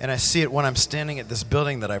 And I see it when I'm standing at this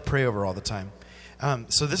building that I pray over all the time.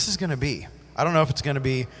 So this is going to be, I don't know if it's going to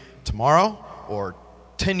be tomorrow or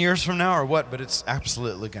 10 years from now or what, but it's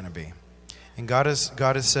absolutely going to be. And God is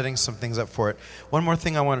setting some things up for it. One more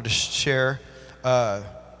thing I wanted to share,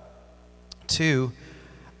 too.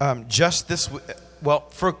 Just this,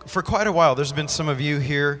 for quite a while, there's been some of you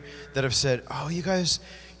here that have said, oh, you guys,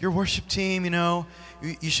 your worship team,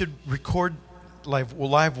 you should record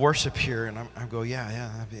live worship here. And I go, yeah,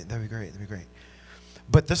 that'd be great.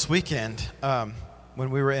 But this weekend, when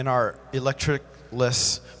we were in our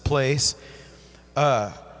electric-less place,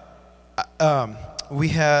 I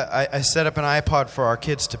set up an iPod for our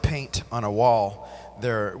kids to paint on a wall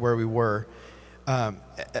there where we were.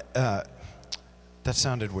 That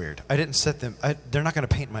sounded weird. I didn't set them. They're not going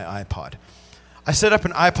to paint my iPod. I set up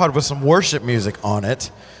an iPod with some worship music on it,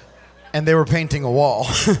 and they were painting a wall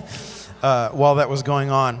while that was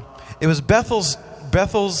going on. It was Bethel's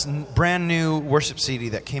brand new worship CD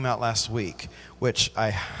that came out last week, which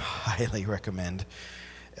I highly recommend.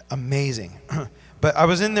 Amazing. But I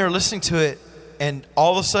was in there listening to it, and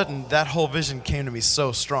all of a sudden, that whole vision came to me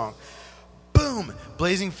so strong. Boom!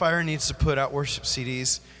 Blazing Fire needs to put out worship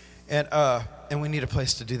CDs, and we need a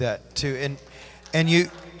place to do that too. And you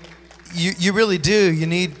really do. You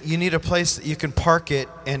need a place that you can park it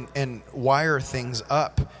and wire things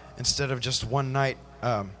up instead of just one night.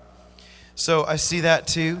 So I see that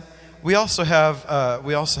too. We also have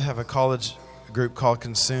a college group called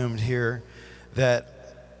Consumed here that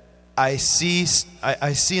I see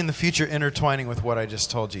in the future intertwining with what I just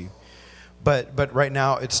told you. But right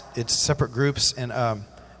now it's separate groups, and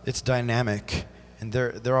it's dynamic, and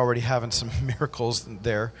they're already having some miracles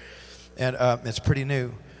there, and it's pretty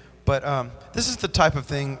new. But this is the type of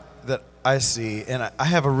thing that I see, and I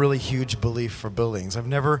have a really huge belief for buildings. I've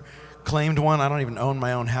never claimed one. I don't even own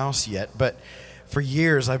my own house yet, but for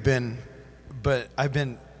years I don't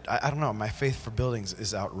know, my faith for buildings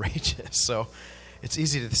is outrageous. So it's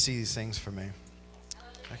easy to see these things for me.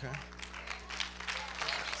 Okay.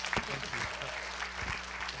 Thank you.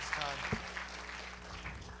 Thanks, Todd.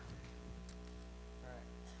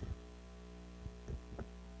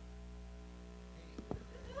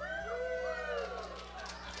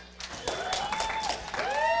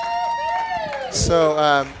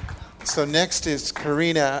 So next is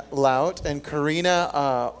Karina Laut, and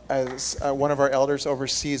Karina, as one of our elders,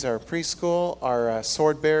 oversees our preschool, our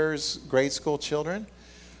sword bearers, grade school children.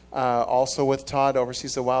 Also with Todd,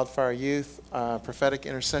 oversees the Wildfire Youth, prophetic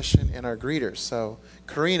intercession, and our greeters. So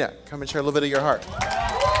Karina, come and share a little bit of your heart.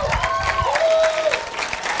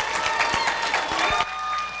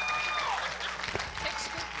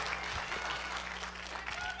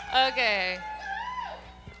 Okay.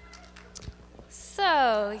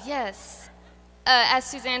 So, yes, as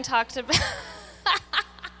Suzanne talked about,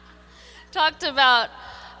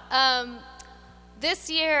 this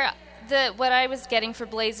year, what I was getting for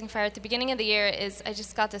Blazing Fire at the beginning of the year is I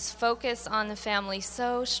just got this focus on the family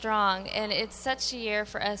so strong, and it's such a year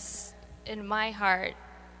for us in my heart,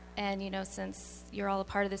 and since you're all a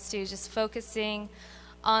part of this too, just focusing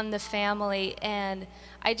on the family, and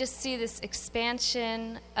I just see this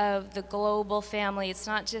expansion of the global family. It's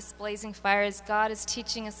not just Blazing Fires. God is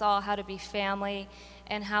teaching us all how to be family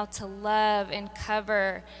and how to love and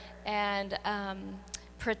cover and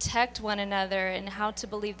protect one another and how to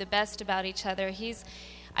believe the best about each other.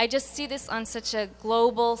 I just see this on such a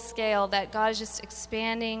global scale that God is just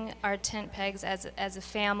expanding our tent pegs as a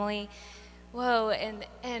family. Whoa,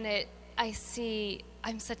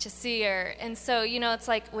 I'm such a seer. And so, it's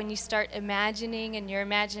like when you start imagining and your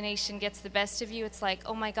imagination gets the best of you, it's like,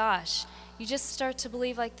 oh my gosh, you just start to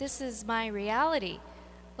believe like this is my reality.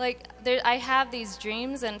 Like I have these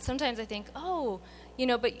dreams, and sometimes I think,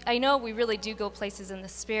 but I know we really do go places in the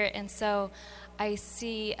spirit. And so I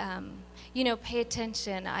see, pay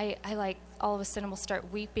attention. I like all of a sudden will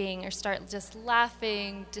start weeping or start just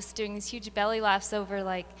laughing, just doing these huge belly laughs over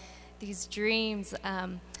like these dreams.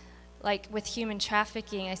 Like with human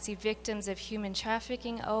trafficking, I see victims of human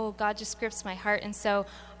trafficking. Oh, God just grips my heart. And so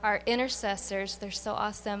our intercessors, they're so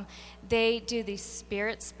awesome. They do these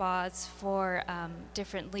spirit spas for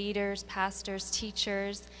different leaders, pastors,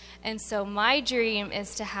 teachers. And so my dream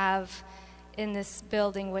is to have in this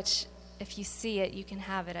building, which if you see it, you can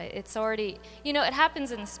have it. It's already, it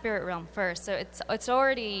happens in the spirit realm first. So it's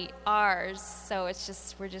already ours. So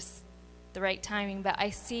we're just the right timing. But I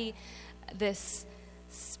see this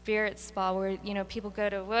spirit spa where people go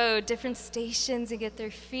to different stations and get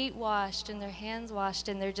their feet washed and their hands washed,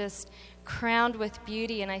 and they're just crowned with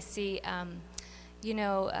beauty. And I see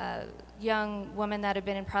young women that have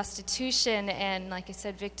been in prostitution and, like I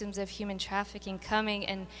said, victims of human trafficking coming,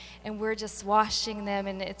 and we're just washing them,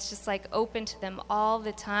 and it's just like open to them all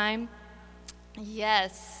the time.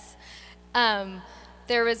 Yes.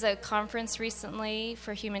 There was a conference recently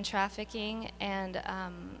for human trafficking, and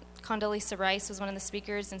Condoleezza Rice was one of the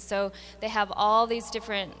speakers, and so they have all these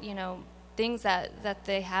different, things that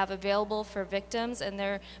they have available for victims,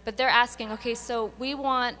 but they're asking, okay, so we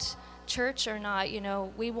want church or not,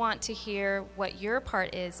 we want to hear what your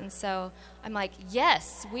part is. And so I'm like,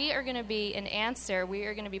 yes, we are going to be an answer. We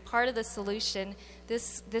are going to be part of the solution.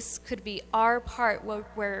 This could be our part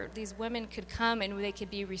where these women could come and they could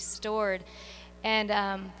be restored. And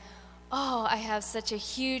I have such a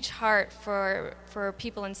huge heart for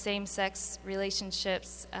people in same-sex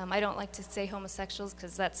relationships. I don't like to say homosexuals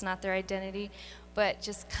because that's not their identity, but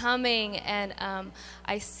just coming, and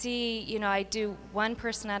I see, I do one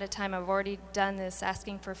person at a time. I've already done this,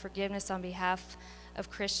 asking for forgiveness on behalf of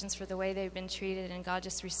Christians for the way they've been treated, and God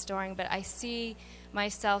just restoring. But I see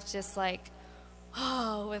myself just like,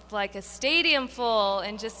 with like a stadium full,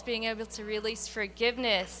 and just being able to release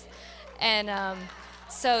forgiveness. And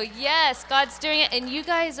so yes, God's doing it, and you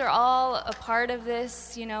guys are all a part of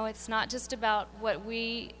this. It's not just about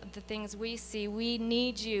the things we see. We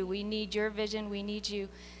need you. We need your vision. We need you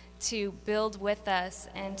to build with us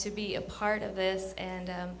and to be a part of this.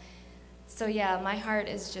 And so yeah, my heart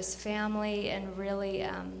is just family, and really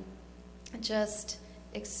just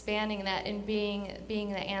expanding that and being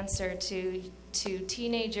the answer to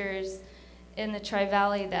teenagers in the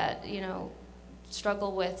Tri-Valley that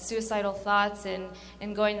struggle with suicidal thoughts,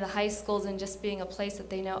 and going to the high schools and just being a place that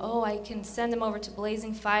they know, I can send them over to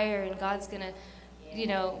Blazing Fire, and God's going to,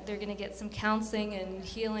 they're going to get some counseling and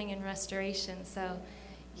healing and restoration. So,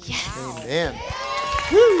 yes. Amen.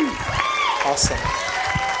 Woo! Awesome.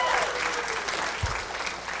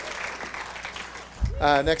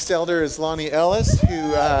 Next elder is Lonnie Ellis,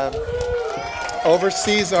 who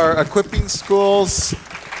oversees our equipping schools,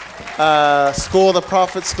 School of the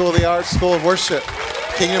Prophets, School of the Arts, School of Worship,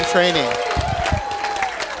 Kingdom Training.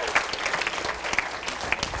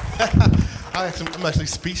 I'm actually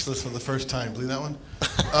speechless for the first time. Believe that one?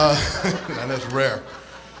 And that's rare.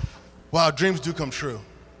 Wow, dreams do come true.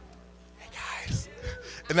 Hey guys,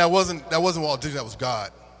 and that wasn't Walt Disney. That was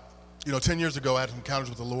God. 10 years ago, I had encounters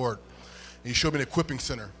with the Lord, and He showed me an equipping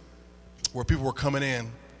center where people were coming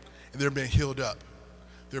in, and they're being healed up,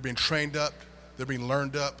 they're being trained up, they're being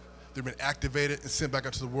learned up. They've been activated and sent back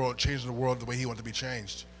out to the world, changing the world the way He wanted to be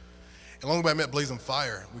changed. And along the way, I met Blazing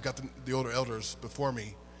Fire. We got the older elders before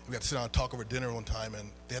me. We got to sit down and talk over dinner one time, and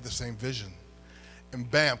they had the same vision. And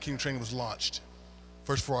bam, Kingdom Training was launched.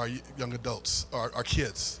 First for our young adults, our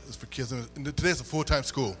kids. It's for kids. And today it's a full-time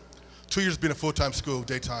school. 2 years being a full-time school,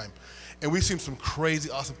 daytime. And we've seen some crazy,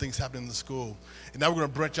 awesome things happening in the school. And now we're going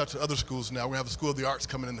to branch out to other schools now. We're going to have a School of the Arts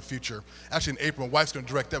coming in the future. Actually, in April, my wife's going to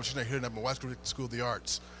direct that, but she's not here tonight. My wife's going to direct the School of the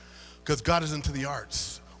Arts. Because God is into the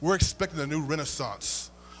arts. We're expecting a new renaissance,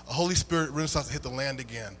 a Holy Spirit renaissance to hit the land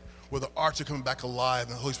again, where the arts are coming back alive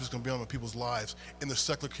and the Holy Spirit's going to be on people's lives in their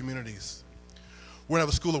secular communities. We're going to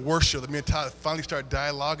have a school of worship that me and Tyler finally started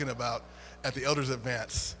dialoguing about at the Elders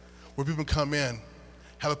Advance, where people can come in,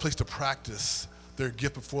 have a place to practice their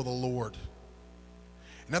gift before the Lord.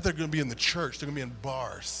 And not they're going to be in the church, they're going to be in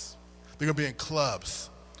bars. They're going to be in clubs.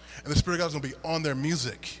 And the Spirit of God is going to be on their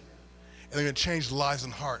music. And they're going to change lives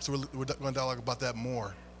and hearts. So we're going to dialogue about that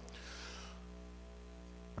more.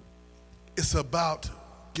 It's about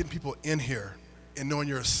getting people in here and knowing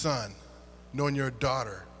you're a son, knowing you're a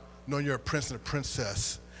daughter, knowing you're a prince and a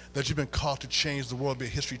princess, that you've been called to change the world, be a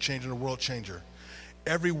history changer and a world changer.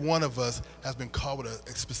 Every one of us has been called with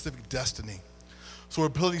a specific destiny. So we're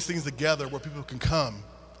putting these things together where people can come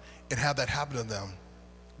and have that happen to them.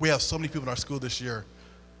 We have so many people in our school this year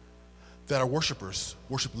that are worshipers,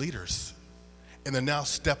 worship leaders, and they're now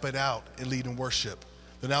stepping out and leading worship.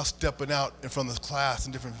 They're now stepping out in front of the class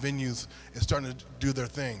in different venues and starting to do their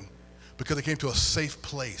thing because they came to a safe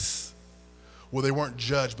place where they weren't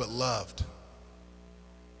judged but loved.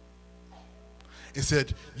 It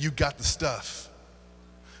said, you got the stuff.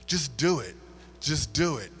 Just do it. Just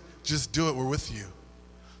do it. Just do it. We're with you.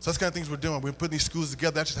 So that's the kind of things we're doing. We're putting these schools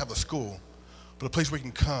together, not just have a school, but a place where you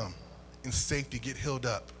can come in safety, get healed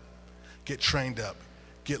up, get trained up,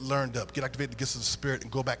 get learned up, get activated the gifts of the Spirit,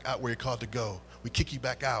 and go back out where you're called to go. We kick you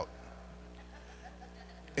back out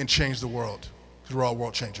and change the world because we're all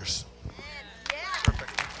world changers. Perfect.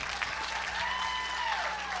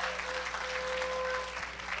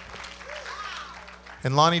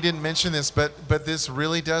 And Lonnie didn't mention this, but this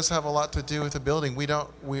really does have a lot to do with the building. We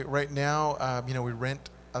right now, we rent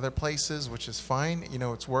other places, which is fine.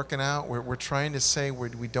 It's working out. We're trying to say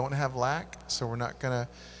we don't have lack, so we're not going to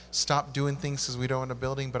stop doing things because we don't own a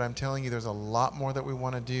building. But I'm telling you, there's a lot more that we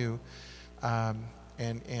want to do, and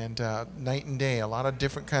night and day, a lot of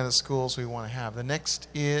different kinds of schools we want to have. The next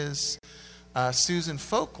is Susan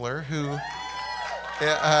Folkler, who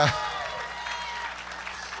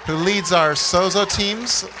leads our Sozo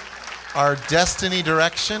teams, our Destiny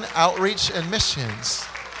Direction, Outreach, and Missions.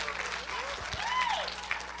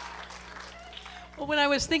 Well, when I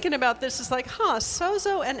was thinking about this, it's like,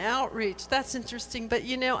 Sozo and Outreach. That's interesting. But,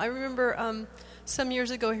 I remember some years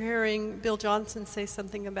ago hearing Bill Johnson say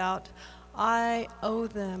something about, I owe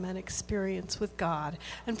them an experience with God.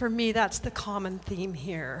 And for me, that's the common theme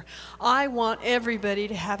here. I want everybody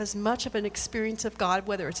to have as much of an experience of God,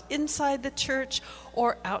 whether it's inside the church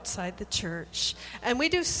or outside the church. And we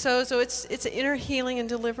do Sozo. It's an inner healing and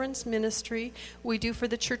deliverance ministry. We do for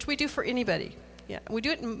the church. We do for anybody. Yeah, we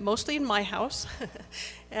do it mostly in my house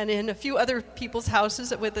and in a few other people's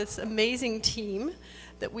houses with this amazing team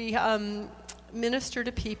that we minister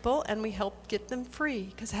to people and we help get them free.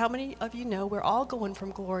 Because how many of you know we're all going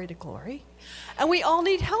from glory to glory? And we all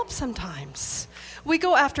need help sometimes. We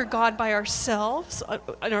go after God by ourselves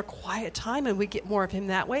in our quiet time and we get more of Him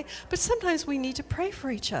that way. But sometimes we need to pray for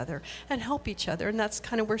each other and help each other. And that's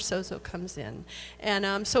kind of where Sozo comes in.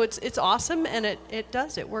 And so it's awesome, and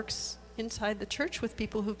it works inside the church with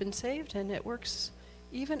people who've been saved, and it works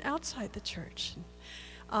even outside the church.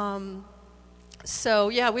 So,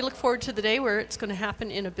 we look forward to the day where it's going to happen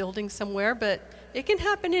in a building somewhere, but it can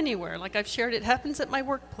happen anywhere. Like I've shared, it happens at my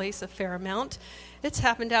workplace a fair amount. It's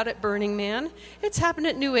happened out at Burning Man. It's happened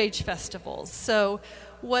at New Age festivals. So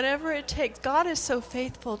whatever it takes, God is so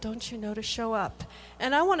faithful, don't you know, to show up.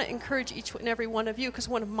 And I want to encourage each and every one of you, because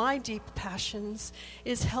one of my deep passions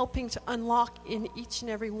is helping to unlock in each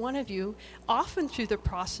and every one of you, often through the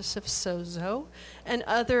process of Sozo and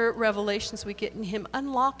other revelations we get in Him,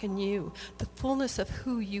 unlock in you the fullness of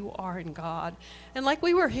who you are in God. And like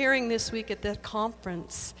we were hearing this week at that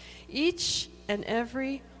conference, each and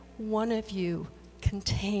every one of you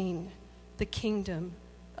contain the kingdom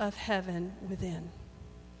of heaven within.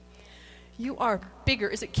 You are bigger.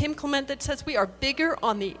 Is it Kim Clement that says we are bigger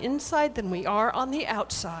on the inside than we are on the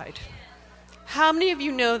outside? How many of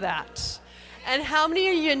you know that? And how many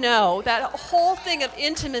of you know that whole thing of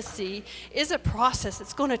intimacy is a process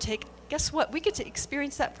it's going to take? Guess what? We get to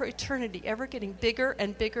experience that for eternity, ever getting bigger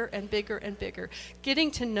and bigger and bigger and bigger, getting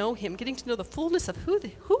to know Him, getting to know the fullness of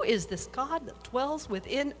who is this God that dwells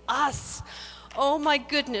within us. Oh my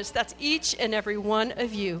goodness, that's each and every one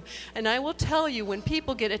of you. And I will tell you, when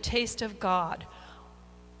people get a taste of God,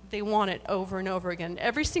 they want it over and over again.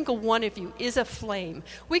 Every single one of you is a flame.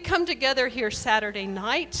 We come together here Saturday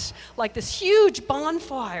night like this huge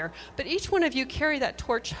bonfire, but each one of you carry that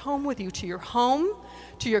torch home with you to your home,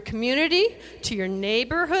 to your community, to your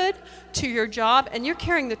neighborhood, to your job, and you're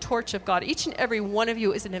carrying the torch of God. Each and every one of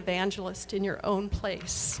you is an evangelist in your own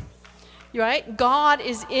place. Right? God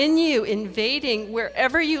is in you, invading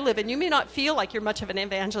wherever you live. And you may not feel like you're much of an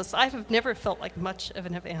evangelist. I have never felt like much of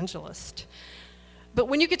an evangelist. But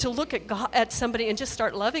when you get to look at God, at somebody and just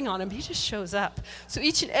start loving on Him, He just shows up. So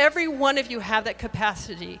each and every one of you have that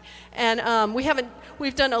capacity. And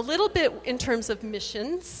we've done a little bit in terms of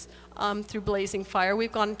missions through Blazing Fire. We've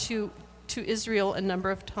gone to Israel a number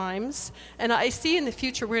of times. And I see in the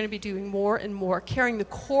future we're going to be doing more and more, carrying the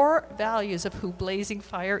core values of who Blazing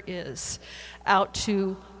Fire is out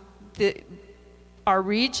to our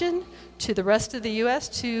region, to the rest of the U.S.,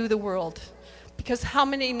 to the world. Because how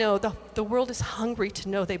many know the world is hungry to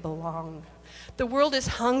know they belong? The world is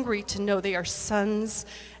hungry to know they are sons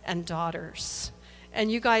and daughters.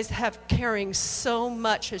 And you guys have carrying so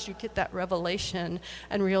much as you get that revelation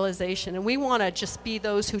and realization. And we want to just be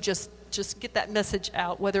those who just get that message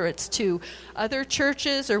out, whether it's to other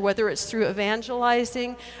churches or whether it's through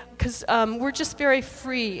evangelizing, because we're just very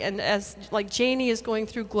free. And as like Janie is going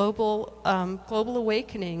through global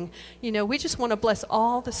awakening, we just want to bless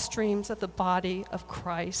all the streams of the body of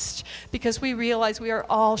Christ, because we realize we are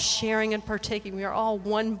all sharing and partaking. We are all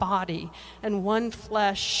one body and one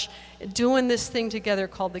flesh, doing this thing together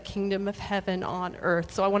called the kingdom of heaven on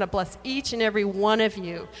earth. So I want to bless each and every one of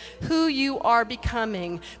you, who you are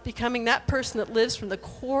becoming that person that lives from the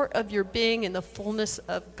core of your being in the fullness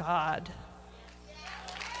of God.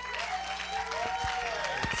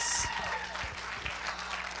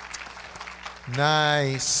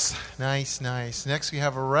 Nice. Next we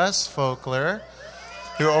have Russ Folkler,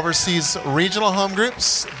 who oversees regional home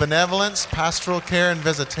groups, benevolence, pastoral care and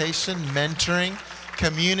visitation, mentoring,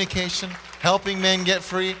 communication, helping men get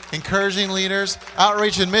free, encouraging leaders,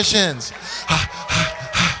 outreach and missions.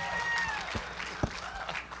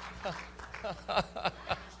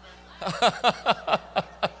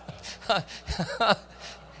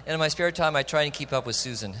 And in my spare time, I try and keep up with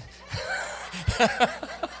Susan.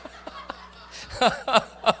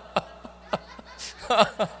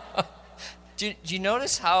 Do you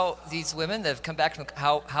notice how these women that have come back from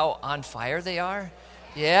how on fire they are?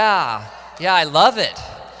 Yeah, I love it.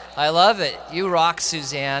 You rock,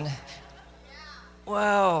 Suzanne.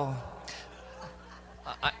 Wow.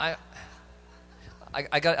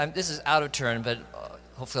 This is out of turn, but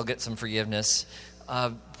hopefully I'll get some forgiveness.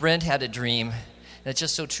 Brent had a dream, and it's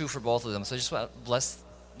just so true for both of them. So I just want to bless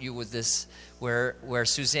you with this, where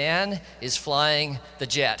Suzanne is flying the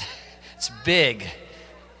jet. It's big.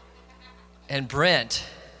 And Brent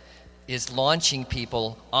is launching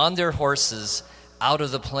people on their horses out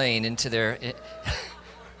of the plane into their...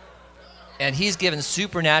 And he's given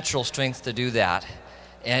supernatural strength to do that.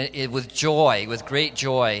 And with joy, with great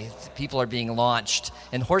joy, people are being launched.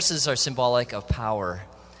 And horses are symbolic of power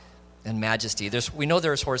and majesty. We know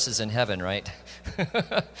there's horses in heaven, right?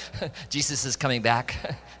 Jesus is coming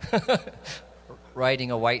back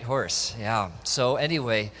riding a white horse. Yeah. So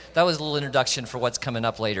anyway, that was a little introduction for what's coming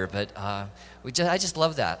up later. But I just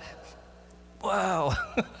love that. Wow.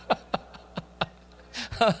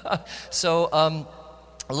 So a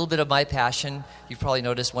little bit of my passion. You've probably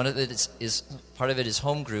noticed one of it is part of it is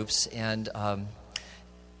home groups, and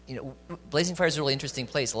Blazing Fire is a really interesting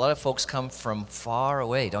place. A lot of folks come from far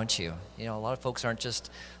away, don't you? A lot of folks aren't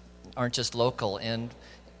just local, and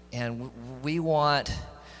we want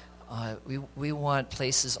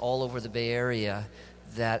places all over the Bay Area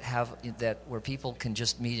that where people can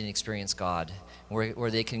just meet and experience God,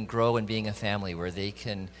 where they can grow in being a family, where they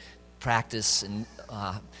can practice and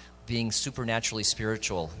being supernaturally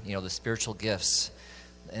spiritual, the spiritual gifts.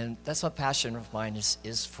 And that's what passion of mine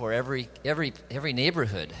is for every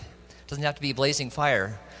neighborhood. It doesn't have to be Blazing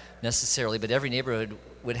Fire necessarily, but every neighborhood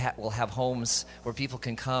will have homes where people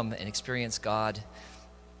can come and experience God,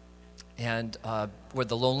 and where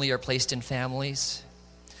the lonely are placed in families,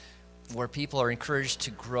 where people are encouraged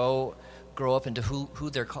to grow up into who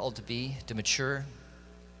they're called to be, to mature,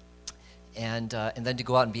 and then to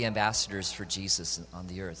go out and be ambassadors for Jesus on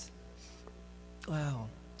the earth. Wow.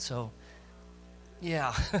 So,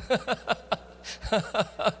 yeah.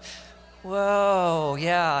 Whoa.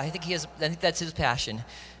 Yeah. I think that's his passion.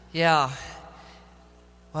 Yeah.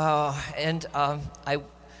 Wow. And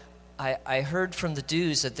I heard from the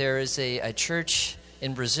Dews that there is a church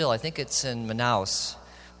in Brazil. I think it's in Manaus,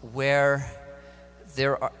 where it's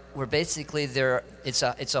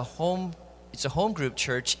a home group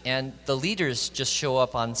church, and the leaders just show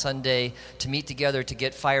up on Sunday to meet together, to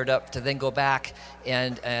get fired up, to then go back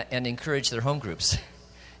and encourage their home groups.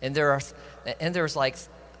 And there's like,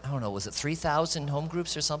 I don't know, was it 3,000 home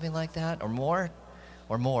groups or something like that, or more?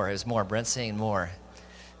 Or more? It was more. Brent's saying more.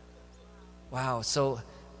 Wow. So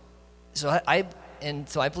I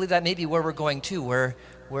believe that may be where we're going to, where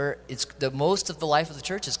it's the most of the life of the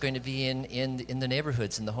church is going to be in the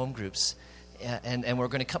neighborhoods, in the home groups. And we're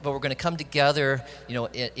going to come together,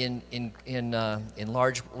 in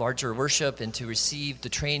larger worship, and to receive the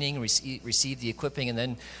training, receive the equipping,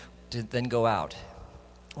 and then go out.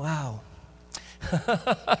 Wow.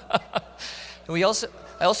 I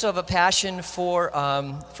also have a passion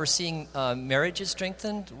for seeing marriages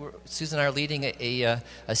strengthened. Susan and I are leading a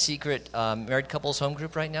secret married couples home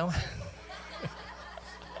group right now.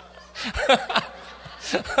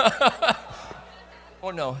 Oh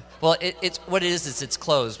no. Well, it's what it is it's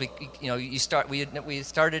closed. We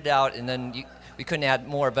started out and then we couldn't add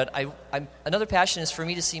more. But another passion is for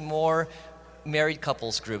me to see more married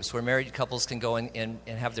couples groups where married couples can go and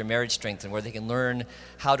have their marriage strengthened, where they can learn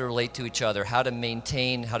how to relate to each other, how to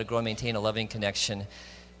grow and maintain a loving connection,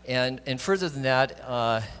 and further than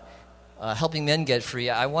that, helping men get free.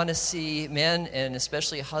 I want to see men and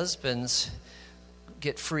especially husbands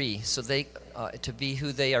get free, so they to be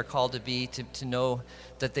who they are called to be, to know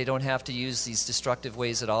that they don't have to use these destructive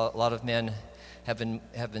ways that a lot of men have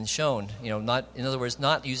been shown. Not, in other words,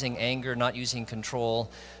 not using anger, not using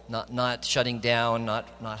control, not shutting down, not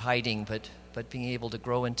hiding, but being able to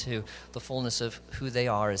grow into the fullness of who they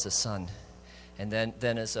are as a son, and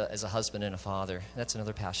then as a husband and a father. That's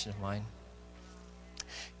another passion of mine.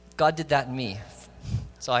 God did that in me,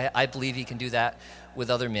 so I believe He can do that with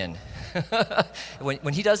other men.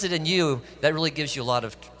 When He does it in you, that really gives you a lot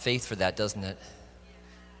of faith for that, doesn't it?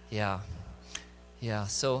 Yeah.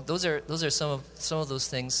 So those are some of those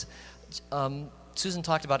things. Susan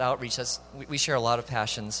talked about outreach. We share a lot of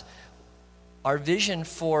passions. Our vision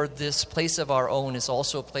for this place of our own is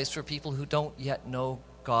also a place for people who don't yet know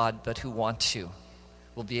God but who want to.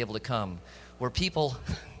 Will be able to come, where people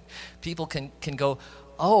can go,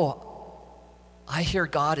 oh, I hear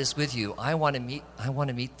God is with you. I want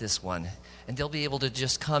to meet this one, and they'll be able to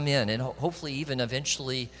just come in, and hopefully even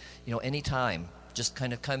eventually, anytime, just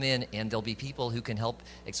kind of come in, and there'll be people who can help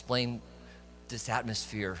explain this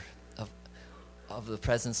atmosphere of the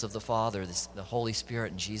presence of the Father, the Holy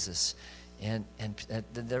Spirit, and Jesus, and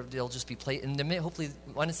they'll just be played, and they hopefully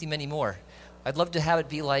want to see many more. I'd love to have it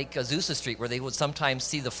be like Azusa Street, where they would sometimes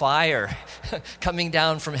see the fire coming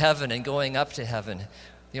down from heaven and going up to heaven.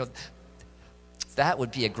 That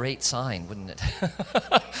would be a great sign, wouldn't it?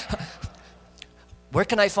 Where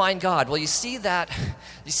can I find God? Well, you see that.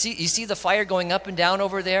 You see the fire going up and down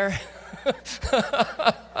over there.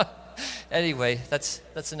 Anyway, that's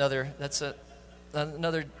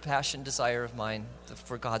another passion, desire of mine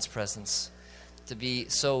for God's presence to be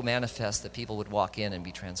so manifest that people would walk in and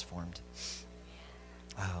be transformed.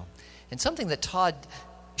 Wow. And something that Todd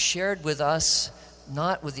shared with us,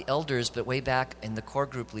 not with the elders, but way back in the core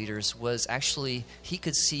group leaders, was actually he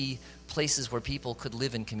could see places where people could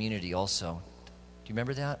live in community also. Do you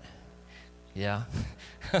remember that? Yeah.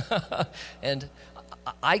 And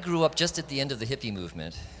I grew up just at the end of the hippie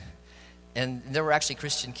movement. And there were actually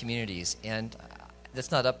Christian communities. And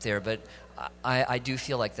that's not up there, but I do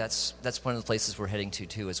feel like that's one of the places we're heading to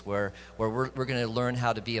too, is where we're going to learn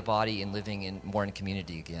how to be a body and living more in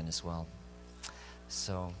community again as well.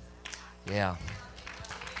 So, yeah.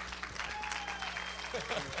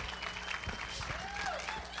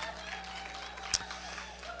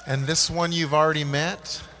 And this one you've already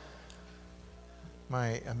met,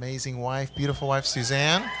 my amazing wife, beautiful wife,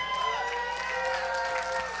 Suzanne,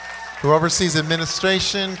 who oversees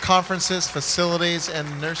administration, conferences, facilities,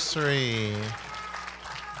 and nursery.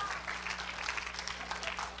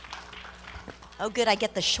 Oh, good, I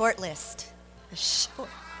get the short list. The short.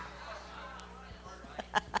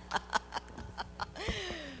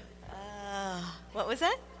 What was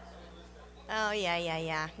that? Oh,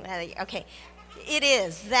 yeah. Okay. It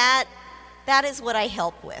is. That is what I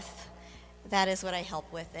help with. That is what I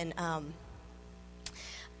help with. And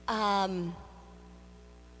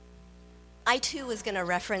I, too, was going to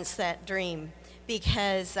reference that dream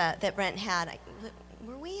because that Brent had.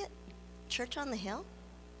 Were we at Church on the Hill?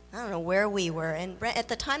 I don't know where we were. And Brent, at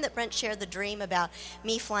the time that Brent shared the dream about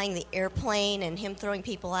me flying the airplane and him throwing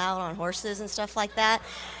people out on horses and stuff like that,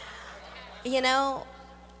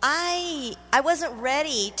 I wasn't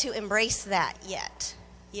ready to embrace that yet.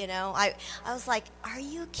 I was like, are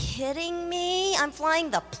you kidding me? I'm flying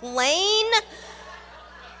the plane?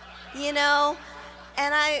 And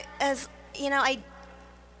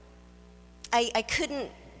I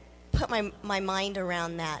couldn't put my mind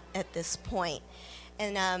around that at this point.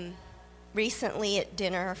 And recently at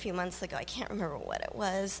dinner a few months ago, I can't remember what it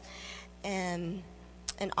was, and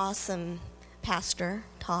an awesome pastor,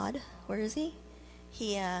 Todd, where is he?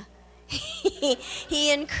 He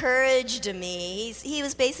encouraged me. He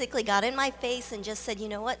was basically got in my face and just said, you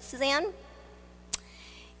know what, Suzanne?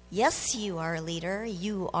 Yes, you are a leader.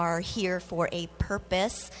 You are here for a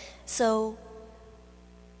purpose. So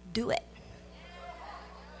do it.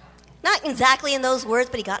 Not exactly in those words,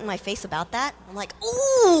 but he got in my face about that. I'm like,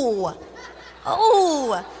 ooh.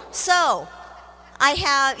 So I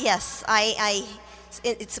have, yes,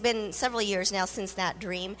 it's been several years now since that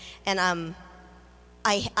dream, and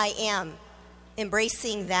I am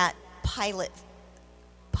embracing that pilot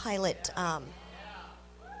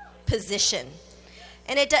position,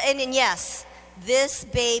 and yes, this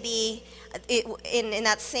baby, in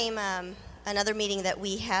that same, another meeting that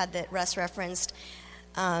we had that Russ referenced,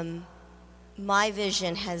 my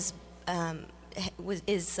vision is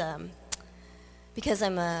because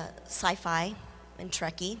I'm a sci-fi and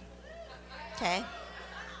Trekkie, okay?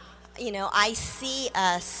 You know, I see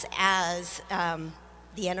us as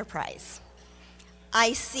the Enterprise.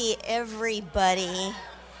 I see everybody,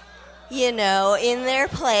 you know, in their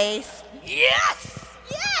place. Yes!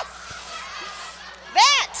 Yes!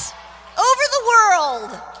 That! Over the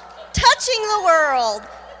world! Touching the world!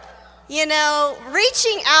 You know,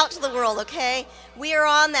 reaching out to the world, okay? We are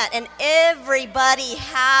on that, and everybody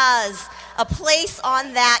has a place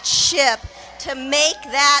on that ship to make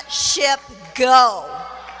that ship go.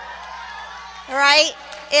 All right?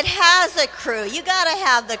 It has a crew. You got to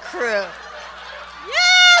have the crew.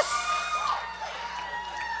 Yes!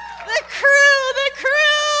 The crew!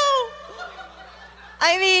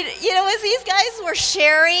 I mean, you know, as these guys were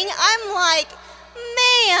sharing, I'm like,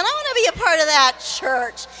 man, I want to be a part of that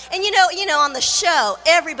church. And you know, on the show,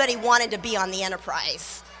 everybody wanted to be on the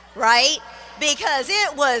Enterprise, right? Because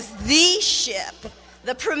it was the ship,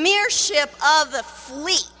 the premier ship of the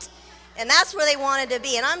fleet. And that's where they wanted to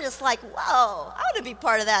be. And I'm just like, whoa, I want to be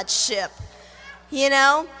part of that ship, you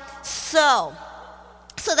know? So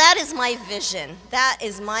that is my vision. That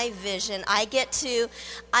is my vision. I get to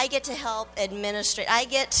help administrate. I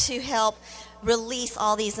get to help release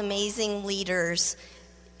all these amazing leaders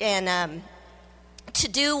and to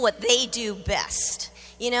do what they do best.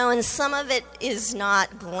 You know, and some of it is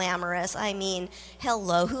not glamorous. I mean,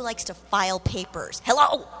 hello, who likes to file papers?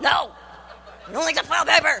 Hello? No. I don't like to file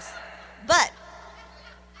papers. But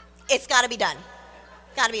it's got to be done.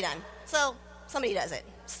 Got to be done. So somebody does it.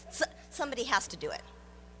 Somebody has to do it.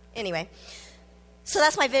 Anyway, so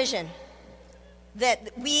that's my vision,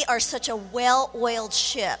 that we are such a well-oiled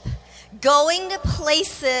ship going to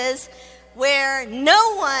places where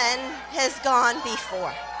no one has gone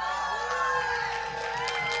before.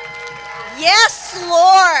 Yes,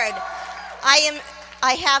 Lord.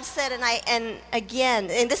 I have said, and again,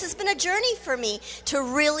 and this has been a journey for me to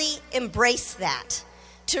really embrace that,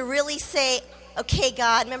 to really say, okay,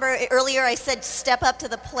 God, remember earlier I said step up to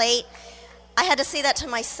the plate? I had to say that to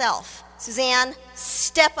myself. Suzanne,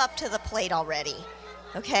 step up to the plate already,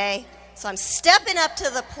 okay? So I'm stepping up to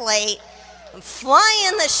the plate. I'm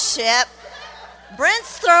flying the ship.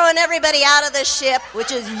 Brent's throwing everybody out of the ship,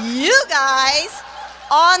 which is you guys,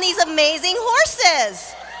 on these amazing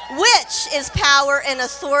horses, which is power and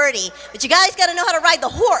authority. But you guys got to know how to ride the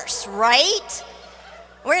horse, right?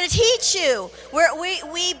 We're going to teach you.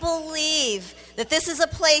 We believe that this is a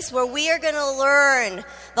place where we are going to learn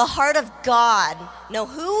the heart of God, know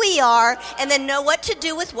who we are, and then know what to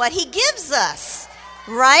do with what He gives us,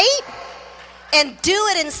 right? And do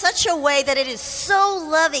it in such a way that it is so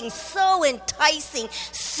loving, so enticing,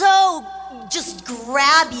 so just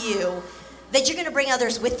grab you that you're going to bring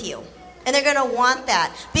others with you. And they're going to want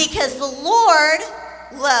that because the Lord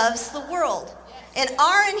loves the world. And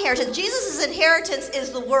our inheritance, Jesus' inheritance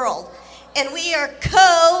is the world. And we are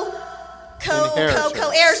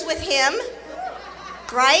co-heirs with Him,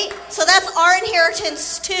 right? So that's our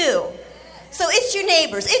inheritance too. So it's your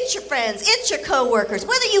neighbors, it's your friends, it's your co-workers,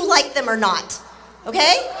 whether you like them or not,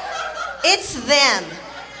 okay? It's them.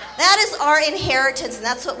 That is our inheritance, and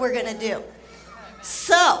that's what we're going to do.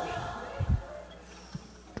 So,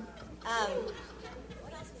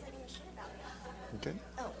 what else was I going to share about? Okay.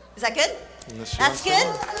 Oh, is that good? That's good?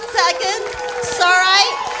 Is that good? It's all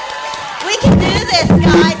right? We can do this,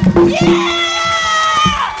 guys. Yeah!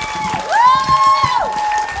 Woo!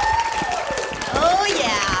 Oh,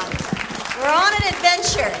 yeah. We're on an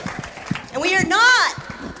adventure. And we are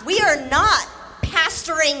not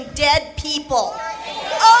pastoring dead people.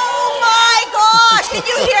 Oh, my gosh. Can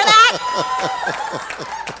you hear that?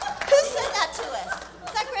 Who said that to us?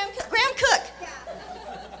 Is that Graham Cook?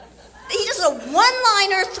 He just a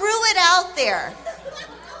one-liner threw it out there.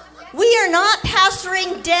 We are not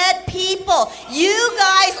pastoring dead people. You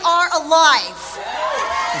guys are alive.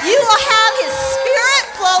 You will have His Spirit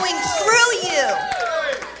flowing through you.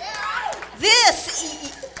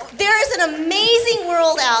 There is an amazing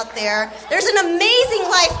world out there. There's an amazing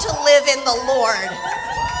life to live in the Lord.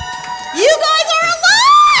 You guys are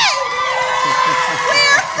alive. We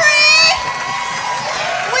are free.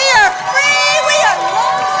 We are free. We are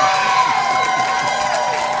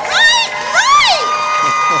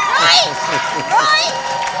right.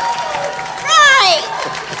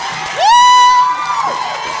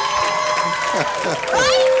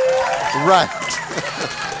 Right.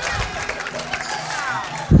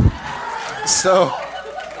 So,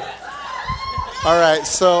 all right.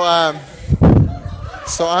 So,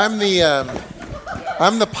 So I'm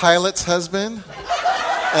the pilot's husband,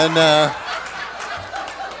 and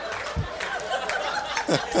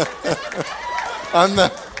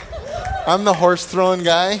I'm the horse throwing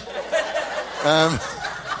guy.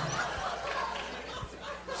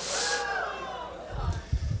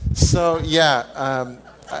 So yeah,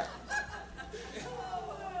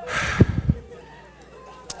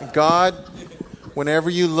 God, whenever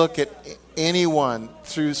you look at anyone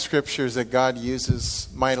through scriptures that God uses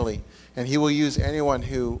mightily, and he will use anyone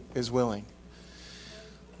who is willing.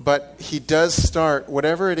 But he does start,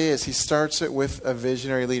 whatever it is, he starts it with a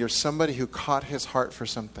visionary leader, somebody who caught his heart for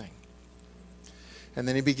something. And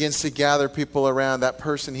then he begins to gather people around. That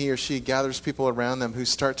person, he or she, gathers people around them who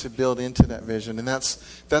start to build into that vision. And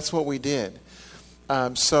that's what we did.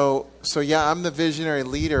 So yeah, I'm the visionary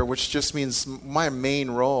leader, which just means my main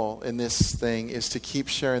role in this thing is to keep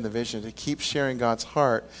sharing the vision, to keep sharing God's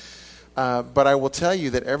heart. But I will tell you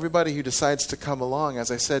that everybody who decides to come along, as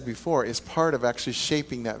I said before, is part of actually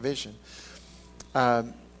shaping that vision.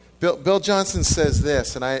 Bill Johnson says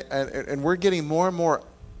this, and we're getting more and more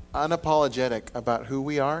unapologetic about who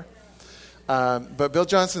we are. But Bill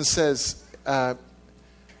Johnson says,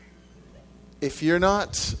 if you're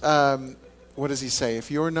not, what does he say?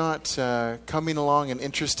 If you're not coming along and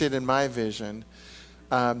interested in my vision,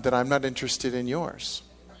 then I'm not interested in yours.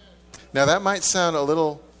 Now that might sound a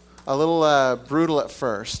little brutal at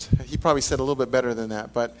first. He probably said a little bit better than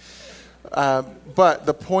that. But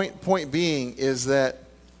the point being is that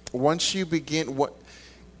once you begin,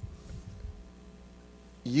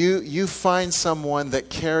 you find someone that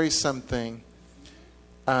carries something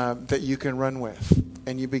that you can run with.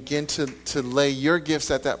 And you begin to lay your gifts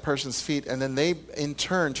at that person's feet. And then they, in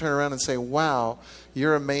turn around and say, wow,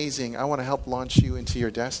 you're amazing. I want to help launch you into your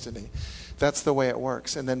destiny. That's the way it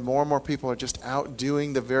works. And then more and more people are just out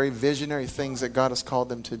doing the very visionary things that God has called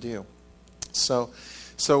them to do. So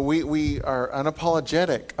we are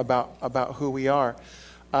unapologetic about who we are.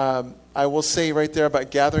 I will say right there about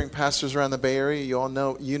gathering pastors around the Bay Area. You all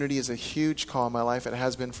know unity is a huge call in my life. It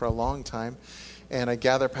has been for a long time. And I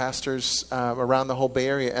gather pastors around the whole Bay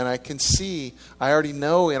Area. And I can see, I already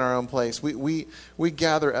know in our own place, we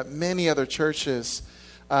gather at many other churches,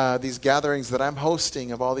 these gatherings that I'm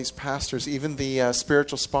hosting of all these pastors, even the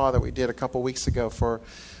spiritual spa that we did a couple weeks ago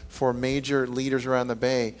for major leaders around the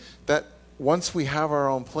Bay. That once we have our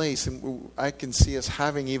own place, and I can see us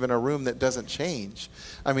having even a room that doesn't change.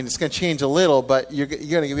 I mean, it's going to change a little, but you're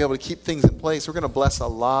going to be able to keep things in place. We're going to bless a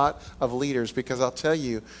lot of leaders, because I'll tell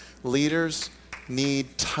you, leaders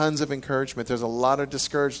need tons of encouragement. There's a lot of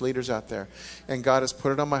discouraged leaders out there. And God has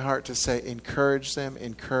put it on my heart to say, encourage them,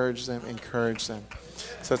 encourage them, encourage them.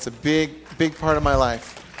 So it's a big part of my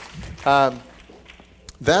life.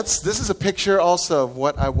 This is a picture also of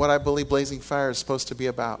what I believe Blazing Fire is supposed to be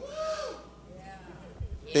about.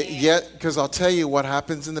 Yet, because I'll tell you, what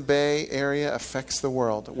happens in the Bay Area affects the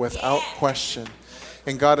world without question.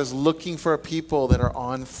 And God is looking for a people that are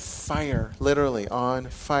on fire, literally on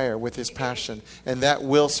fire with his passion. And that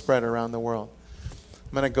will spread around the world.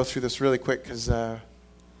 I'm going to go through this really quick because we're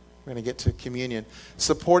going to get to communion.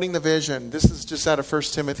 Supporting the vision. This is just out of 1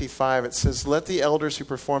 Timothy 5. It says, let the elders who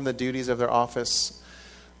perform the duties of their office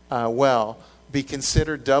well be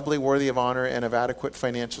considered doubly worthy of honor and of adequate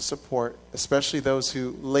financial support, especially those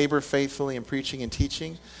who labor faithfully in preaching and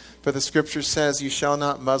teaching. For the scripture says, you shall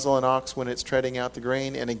not muzzle an ox when it's treading out the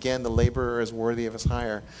grain, and again, the laborer is worthy of his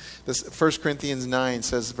hire. This 1 Corinthians 9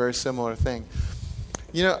 says a very similar thing.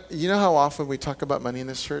 You know how often we talk about money in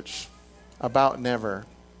this church? About never.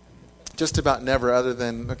 Just about never, other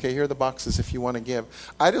than, okay, here are the boxes if you want to give.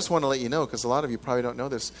 I just want to let you know, because a lot of you probably don't know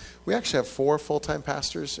this, we actually have 4 full-time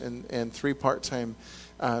pastors and 3 part-time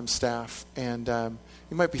staff. And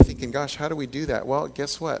you might be thinking, gosh, how do we do that? Well,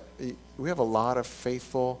 guess what? We have a lot of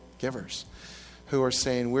faithful givers who are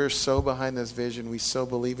saying, we're so behind this vision. We so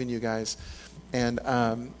believe in you guys. And,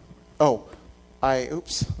 let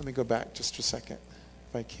me go back just a second,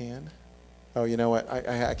 if I can. Oh, you know what?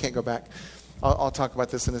 I can't go back. I'll talk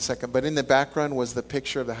about this in a second. But in the background was the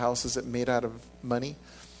picture of the houses that made out of money.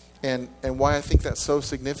 And why I think that's so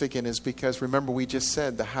significant is because, remember, we just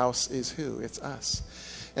said the house is who? It's us.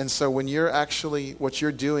 And so when you're actually, what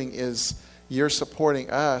you're doing is you're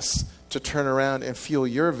supporting us to turn around and fuel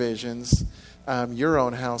your visions, your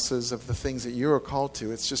own houses of the things that you are called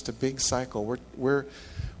to. It's just a big cycle.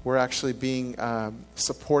 We're actually being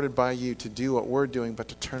supported by you to do what we're doing, but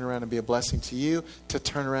to turn around and be a blessing to you, to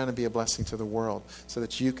turn around and be a blessing to the world, so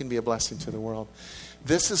that you can be a blessing to the world.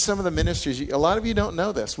 This is some of the ministries. A lot of you don't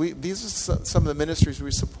know this. These are some of the ministries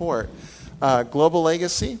we support. Global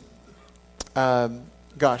Legacy.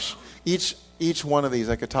 Each each one of these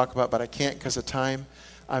I could talk about, but I can't because of time.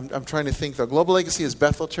 I'm trying to think, though. Global Legacy is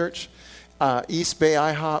Bethel Church. East Bay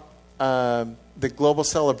IHOP. The Global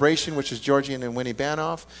Celebration, which is Georgian and Winnie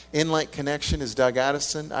Banoff. Inlight Connection is Doug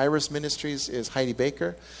Addison. Iris Ministries is Heidi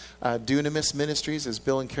Baker. Dunamis Ministries is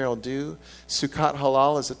Bill and Carol Dew. Sukkot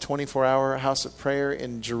Halal is a 24-hour house of prayer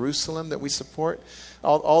in Jerusalem that we support.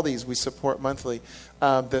 All these we support monthly.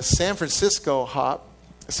 The San Francisco Hop,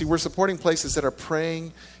 see, we're supporting places that are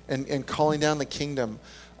praying and calling down the kingdom.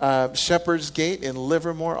 Shepherd's Gate in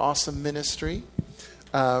Livermore, awesome ministry.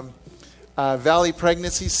 Valley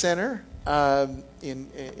Pregnancy Center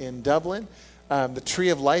in Dublin. The Tree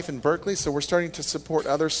of Life in Berkeley. So we're starting to support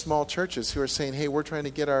other small churches who are saying, hey, we're trying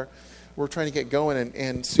to get going.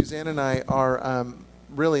 And Suzanne and I are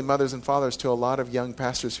really mothers and fathers to a lot of young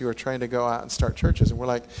pastors who are trying to go out and start churches. And we're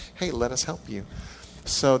like, hey, let us help you.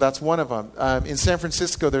 So that's one of them. In San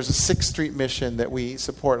Francisco, there's a 6th Street mission that we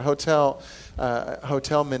support, hotel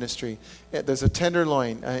ministry. There's a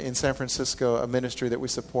Tenderloin in San Francisco, a ministry that we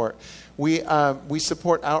support. We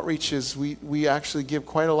support outreaches. We actually give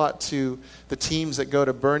quite a lot to the teams that go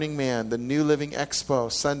to Burning Man, the New Living Expo,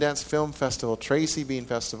 Sundance Film Festival, Tracy Bean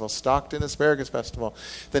Festival, Stockton Asparagus Festival,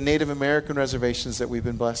 the Native American reservations that we've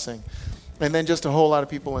been blessing. And then just a whole lot of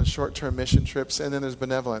people on short-term mission trips, and then there's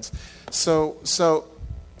benevolence. So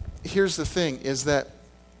here's the thing, is that,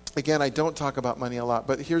 again, I don't talk about money a lot,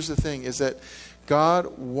 but here's the thing, is that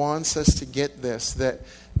God wants us to get this,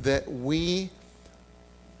 that we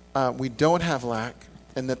don't have lack,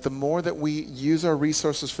 and that the more that we use our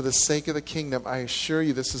resources for the sake of the kingdom, I assure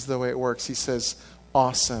you this is the way it works. He says,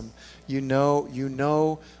 awesome. You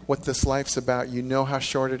know what this life's about. You know how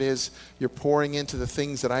short it is. You're pouring into the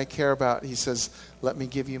things that I care about. He says, let me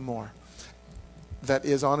give you more. That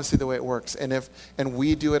is honestly the way it works. And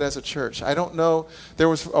we do it as a church. I don't know. There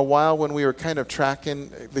was a while when we were kind of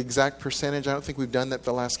tracking the exact percentage. I don't think we've done that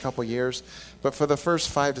the last couple of years. But for the first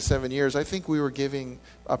 5 to 7 years, I think we were giving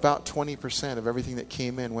about 20% of everything that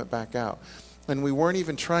came in went back out. And we weren't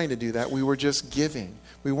even trying to do that. We were just giving.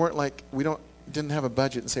 We weren't like, didn't have a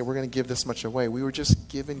budget and say, we're going to give this much away. We were just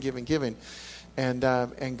giving.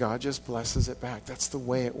 And God just blesses it back. That's the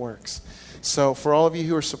way it works. So for all of you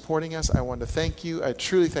who are supporting us, I want to thank you. I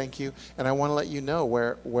truly thank you. And I want to let you know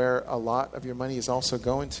where a lot of your money is also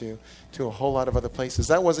going to a whole lot of other places.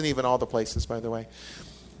 That wasn't even all the places, by the way.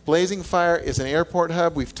 Blazing Fire is an airport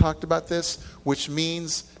hub. We've talked about this, which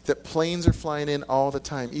means that planes are flying in all the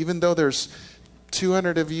time. Even though there's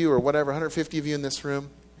 200 of you or whatever, 150 of you in this room,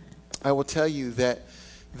 I will tell you that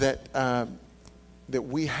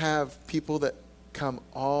we have people that come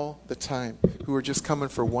all the time who are just coming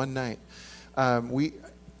for one night.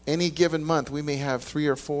 Any given month, we may have 3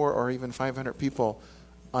 or 4 or even 500 people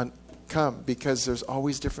come because there's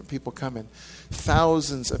always different people coming.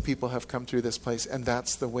 Thousands of people have come through this place, and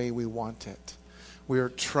that's the way we want it. We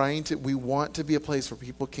want to be a place where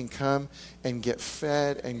people can come and get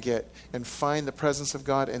fed and find the presence of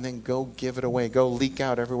God and then go give it away, go leak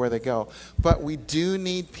out everywhere they go. But we do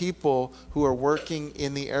need people who are working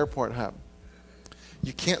in the airport hub.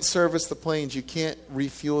 You can't service the planes, you can't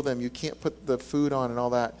refuel them, you can't put the food on and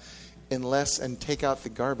all that and take out the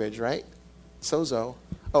garbage, right? Sozo.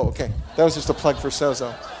 Oh, okay. That was just a plug for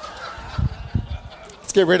Sozo.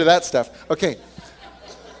 Let's get rid of that stuff. Okay.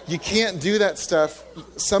 You can't do that stuff.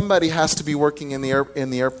 Somebody has to be working in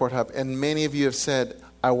the airport hub. And many of you have said,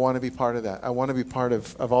 I want to be part of that. I want to be part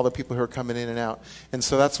of all the people who are coming in and out. And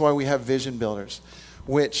so that's why we have Vision Builders,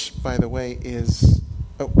 which, by the way, is...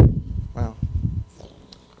 Oh, wow.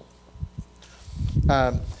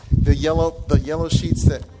 The yellow sheets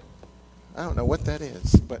that... I don't know what that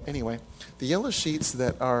is. But anyway, the yellow sheets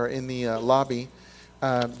that are in the lobby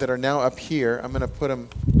that are now up here, I'm going to put them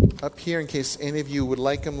up here in case any of you would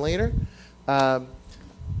like them later.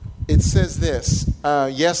 It says this,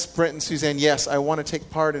 yes, Brent and Suzanne, yes, I want to take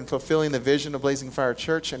part in fulfilling the vision of Blazing Fire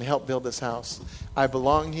Church and help build this house. I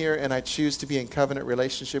belong here and I choose to be in covenant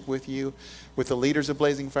relationship with you, with the leaders of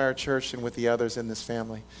Blazing Fire Church and with the others in this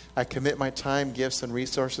family. I commit my time, gifts, and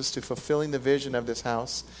resources to fulfilling the vision of this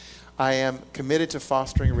house. I am committed to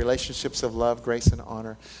fostering relationships of love, grace, and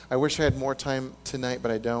honor. I wish I had more time tonight,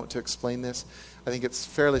 but I don't, to explain this. I think it's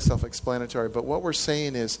fairly self-explanatory. But what we're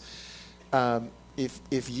saying is,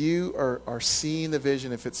 if you are seeing the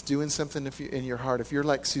vision, if it's doing something in your heart, if you're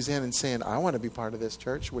like Suzanne and saying, I want to be part of this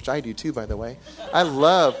church, which I do too, by the way. I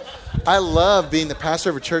love being the pastor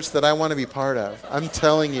of a church that I want to be part of. I'm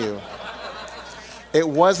telling you. It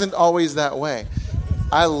wasn't always that way.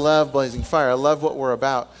 I love Blazing Fire. I love what we're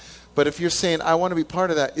about. But if you're saying, I want to be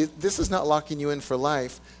part of that, this is not locking you in for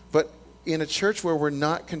life. But in a church where we're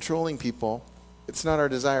not controlling people, it's not our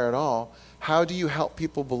desire at all. How do you help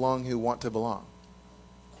people belong who want to belong?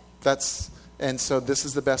 And so this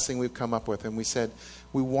is the best thing we've come up with. And we said,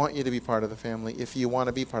 we want you to be part of the family if you want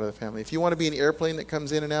to be part of the family. If you want to be an airplane that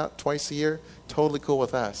comes in and out twice a year, totally cool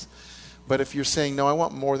with us. But if you're saying, no, I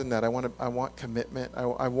want more than that. I want commitment.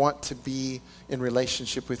 I want to be in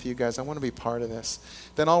relationship with you guys. I want to be part of this.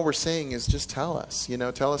 Then all we're saying is just tell us.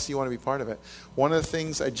 Tell us you want to be part of it. One of the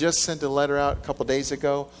things, I just sent a letter out a couple days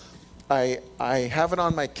ago. I have it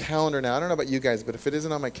on my calendar now. I don't know about you guys, but if it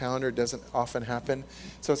isn't on my calendar, it doesn't often happen.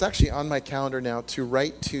 So it's actually on my calendar now to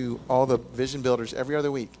write to all the vision builders every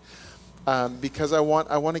other week, because I want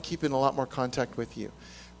to keep in a lot more contact with you.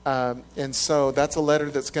 And so that's a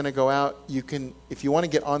letter that's going to go out. You can, if you want to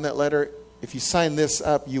get on that letter, if you sign this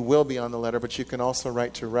up, you will be on the letter, but you can also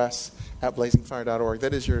write to russ@blazingfire.org.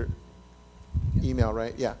 That is your email,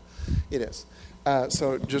 right? Yeah, it is.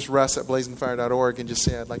 So just russ@blazingfire.org and just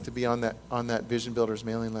say, I'd like to be on that Vision Builders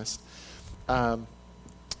mailing list. But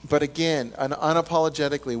again,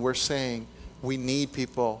 unapologetically, we're saying we need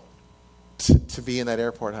people to be in that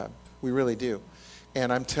airport hub. We really do.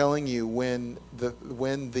 And I'm telling you, when the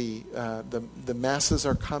masses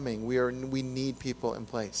are coming, we need people in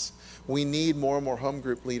place. We need more and more home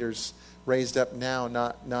group leaders raised up now,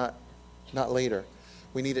 not later.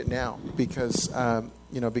 We need it now because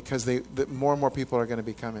because more and more people are going to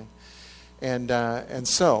be coming, and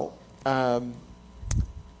so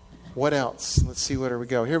what else? Let's see, where do we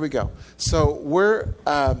go? Here we go. So we're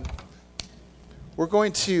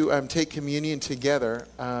going to take communion together.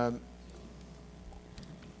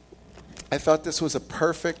 I thought this was a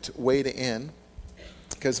perfect way to end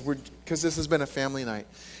because this has been a family night,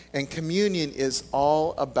 and communion is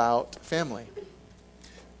all about family.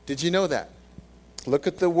 Did you know that? Look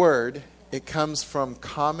at the word. It comes from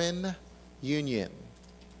common union.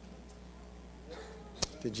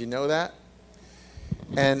 Did you know that?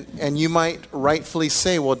 And you might rightfully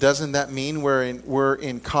say, well, doesn't that mean we're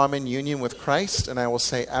in common union with Christ? And I will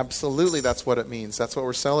say, absolutely, that's what it means. That's what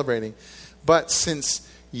we're celebrating. But since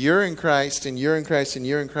you're in Christ, and you're in Christ, and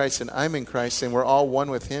you're in Christ, and I'm in Christ, and we're all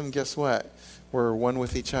one with Him, guess what? We're one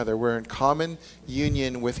with each other. We're in common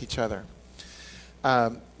union with each other.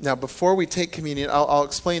 Now, before we take communion, I'll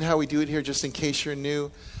explain how we do it here, just in case you're new.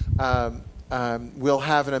 We'll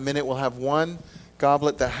have, in a minute, we'll have one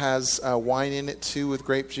goblet that has wine in it, too, with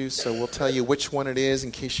grape juice. So we'll tell you which one it is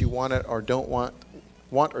in case you want it or don't want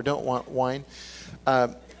wine.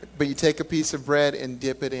 But you take a piece of bread and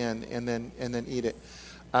dip it in, and then eat it.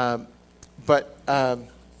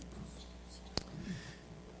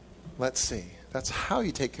 Let's see. That's how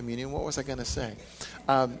you take communion. What was I going to say?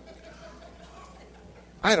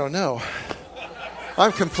 I don't know.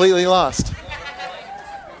 I'm completely lost.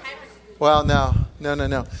 Well, no.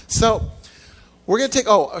 So we're going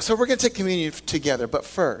to take communion together. But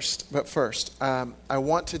first, I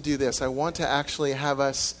want to do this. I want to actually have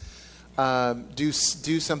us do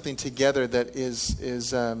something together that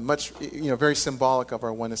is much, very symbolic of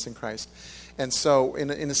our oneness in Christ. And so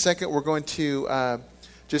in a second, we're going to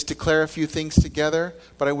just declare a few things together.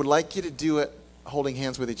 But I would like you to do it holding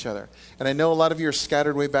hands with each other. And I know a lot of you are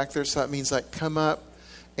scattered way back there, so that means come up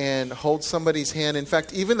and hold somebody's hand. In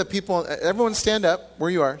fact, even the people, everyone stand up where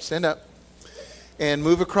you are, stand up, and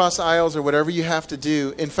move across aisles or whatever you have to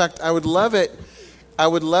do. In fact, I would love it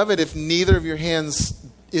if neither of your hands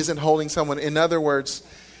isn't holding someone. In other words,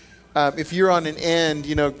 if you're on an end,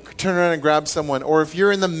 turn around and grab someone. Or if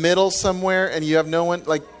you're in the middle somewhere and you have no one,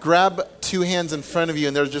 grab two hands in front of you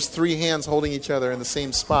and there's just three hands holding each other in the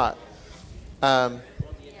same spot.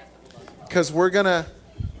 Because we're going to...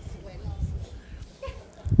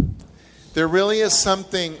 There really is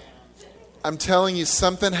something, I'm telling you,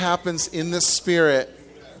 something happens in the Spirit.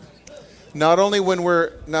 Not only when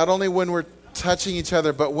we're touching each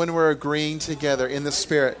other, but when we're agreeing together in the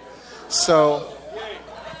Spirit. So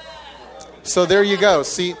there you go.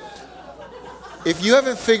 See, if you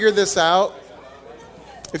haven't figured this out,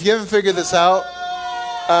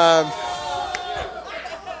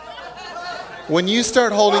 when you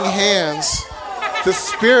start holding hands, the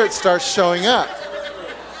Spirit starts showing up.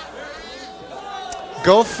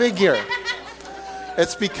 Go figure.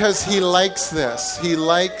 It's because He likes this. He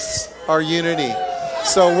likes our unity.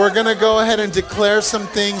 So we're going to go ahead and declare some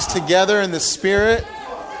things together in the Spirit.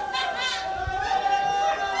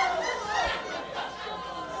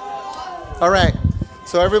 All right.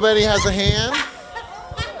 So everybody has a hand.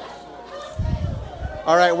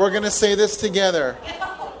 All right. We're going to say this together.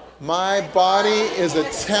 My body is a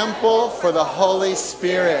temple for the Holy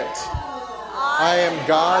Spirit. I am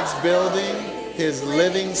God's building, His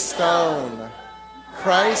living stone.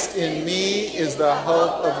 Christ in me is the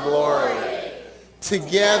hope of glory.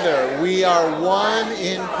 Together we are one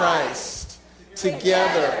in Christ.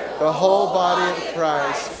 Together the whole body of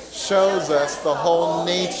Christ shows us the whole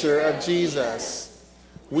nature of Jesus.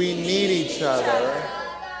 We need each other,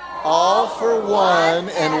 all for one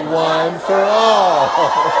and one for all.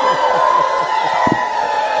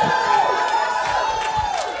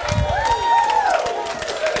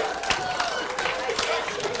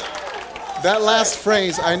 That last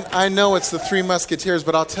phrase, I know it's the Three Musketeers,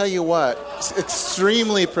 but I'll tell you what, it's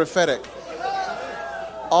extremely prophetic.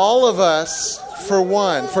 All of us, for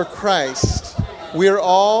one, for Christ, we are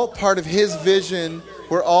all part of His vision.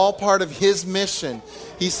 We're all part of His mission.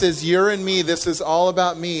 He says, you're in me, this is all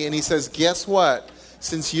about me. And He says, guess what?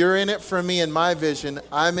 Since you're in it for me and my vision,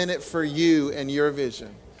 I'm in it for you and your vision.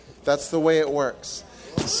 That's the way it works.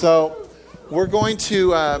 So we're going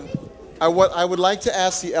to... I would like to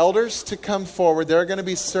ask the elders to come forward. They're going to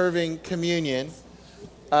be serving communion.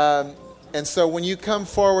 And so when you come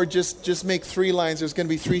forward, just make 3 lines. There's going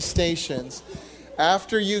to be 3 stations.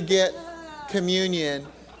 After you get communion,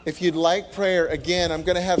 if you'd like prayer, again, I'm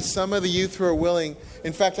going to have some of the youth who are willing.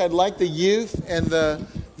 In fact, I'd like the youth and the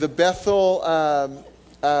Bethel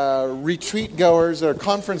retreat goers or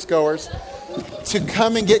conference goers to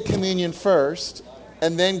come and get communion first,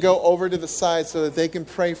 and then go over to the side so that they can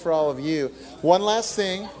pray for all of you. One last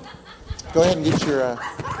thing. Go ahead and get your...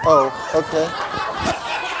 okay.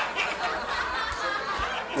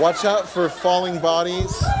 Watch out for falling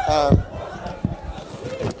bodies.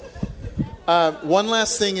 One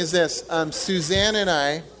last thing is this. Suzanne and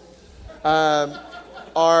I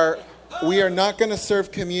we are not going to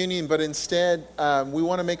serve communion, but instead we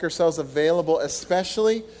want to make ourselves available,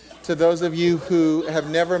 especially to those of you who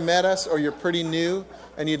have never met us or you're pretty new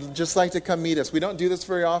and you'd just like to come meet us. We don't do this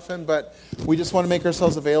very often, but we just want to make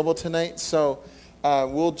ourselves available tonight. So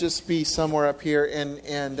we'll just be somewhere up here.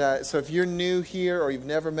 And so if you're new here or you've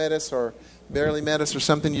never met us or barely met us or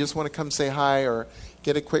something, you just want to come say hi or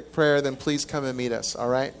get a quick prayer, then please come and meet us, all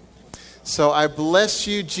right? So I bless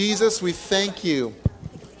you, Jesus. We thank you.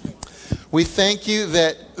 We thank you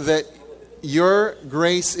that your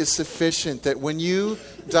grace is sufficient, that when you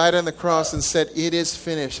died on the cross and said, it is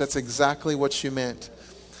finished, that's exactly what you meant.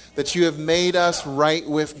 That you have made us right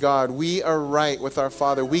with God. We are right with our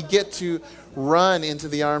Father. We get to run into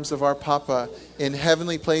the arms of our Papa in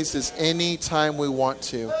heavenly places anytime we want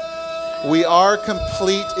to. We are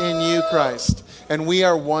complete in you, Christ, and we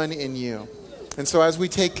are one in you. And so as we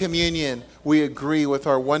take communion, we agree with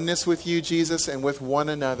our oneness with you, Jesus, and with one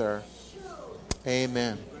another.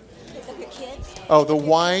 Amen. Oh, the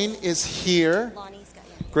wine is here.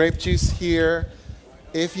 Grape juice here.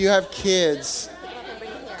 If you have kids,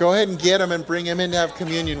 go ahead and get them and bring them in to have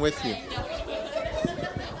communion with you.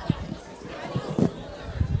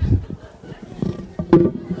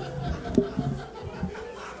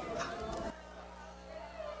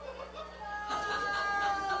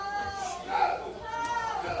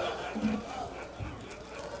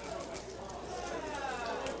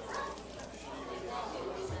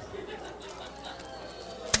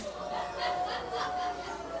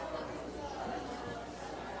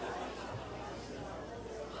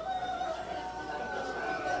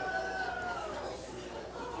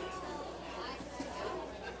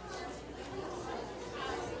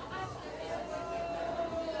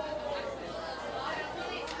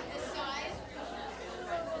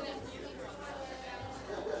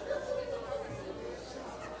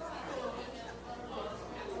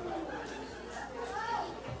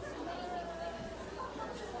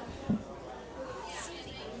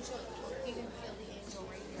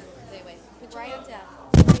 Down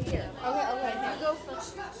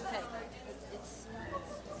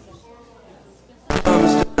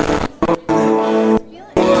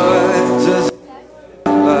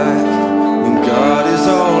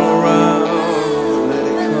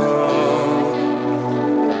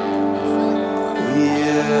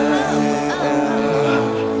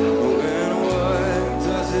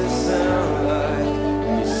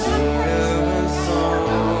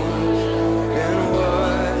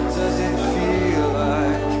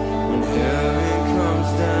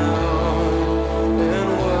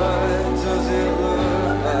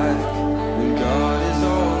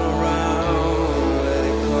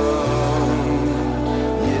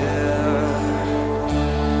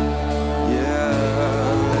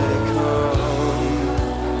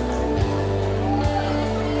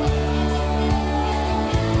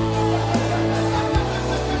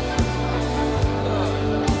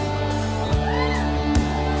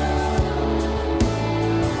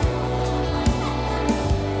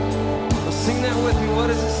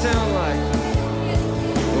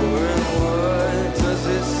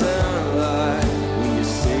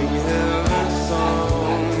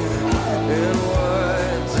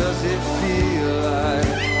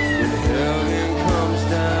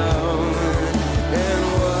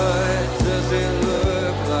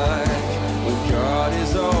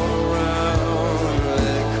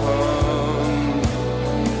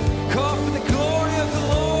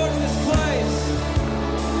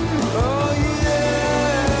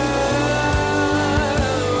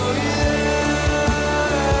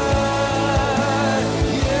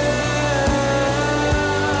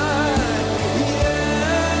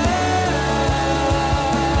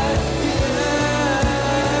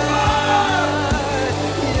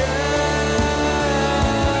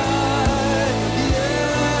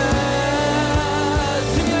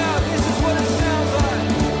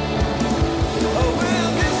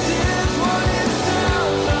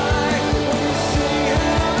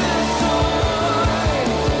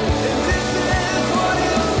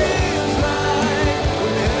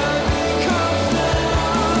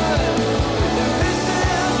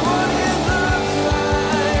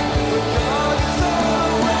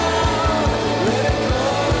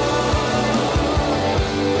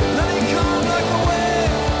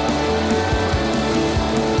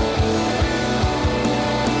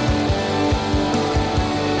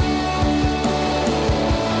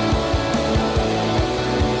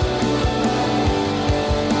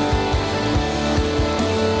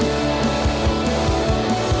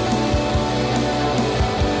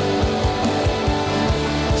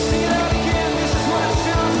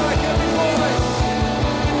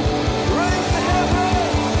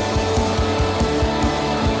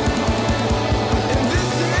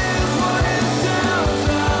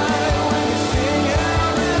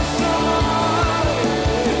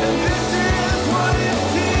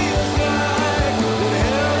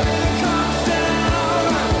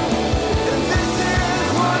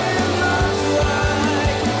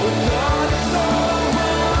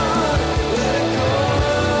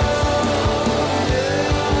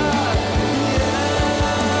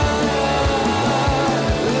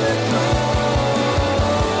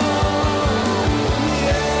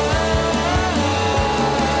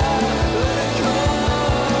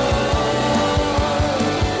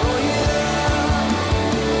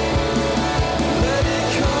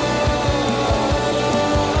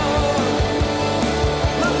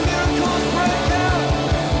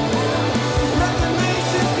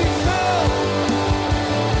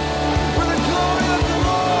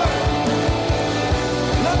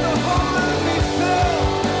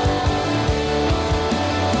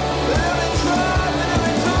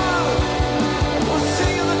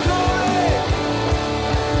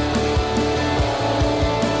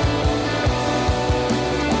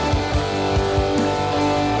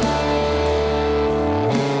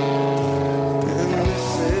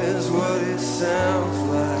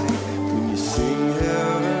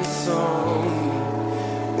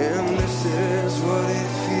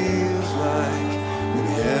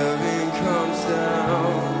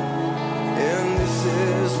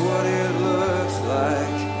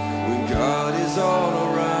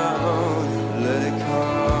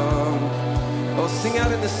sing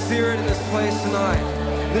out in the Spirit in this place tonight.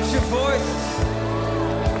 Lift your voices.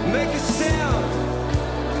 Make a sound.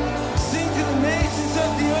 Sing to the nations of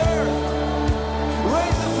the earth.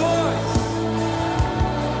 Raise a voice.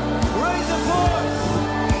 Raise a voice.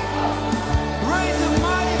 Raise a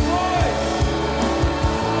mighty voice.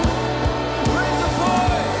 Raise a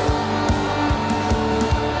voice.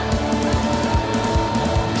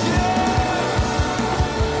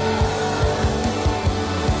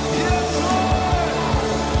 Yes, Lord.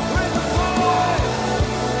 Raise a voice.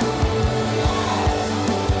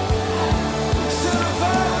 Send a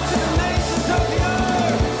fire to the nations of the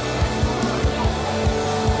earth.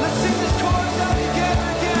 Let's sing this chorus out together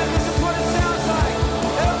again. This is what it sounds like.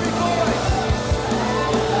 Every voice.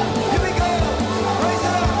 Here we go. Raise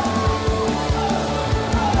it up.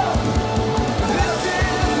 This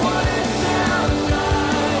is what it sounds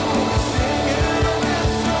like. Singing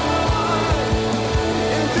this song.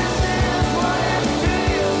 And this is what it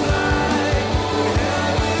feels like when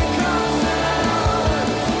heaven comes down.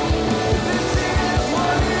 This is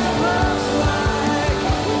what it looks like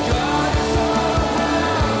when God is all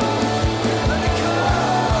around. Let it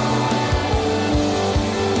come.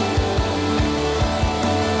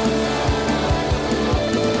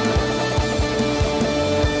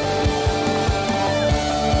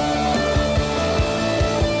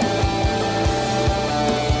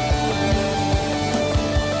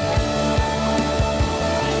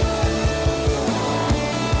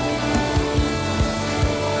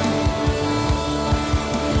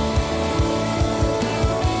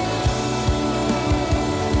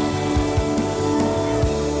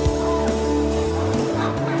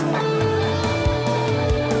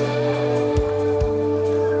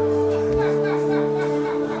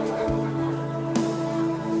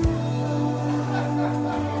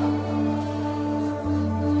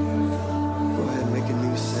 Go ahead and make a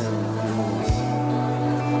new sound with your voice.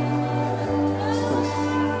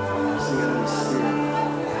 Sing it in the Spirit.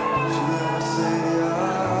 Say,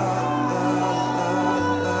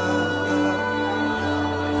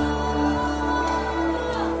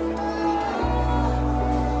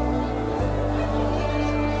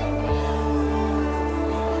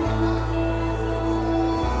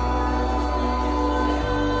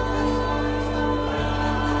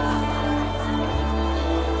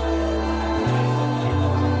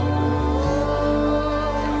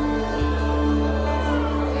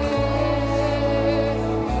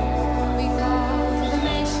 We go to the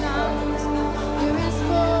nations, hear His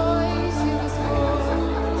voice, hear His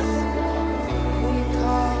voice. We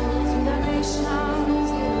call to the nations,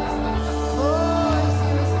 hear His voice,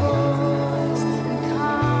 hear His voice. We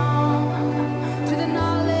come to the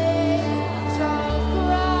knowledge of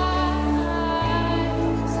Christ.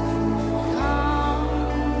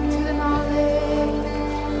 Come to the knowledge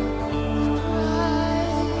of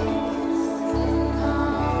Christ.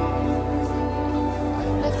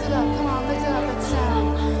 Lift it up, come on, lift it up that sound.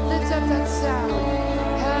 Lift up that sound.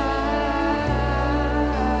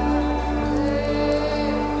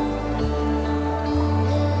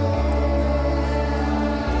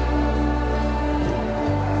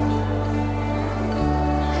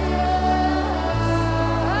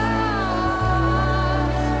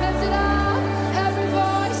 Lift it up, every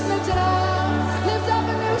voice, lift it up. Lift up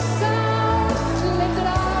a new sound. Lift it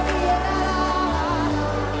up, yeah.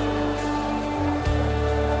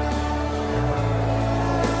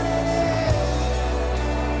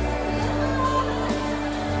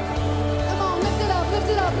 Come on, lift it up, lift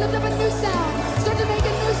it up, lift up a new sound. Start to make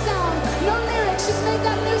a new sound. No lyrics, just make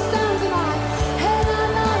that new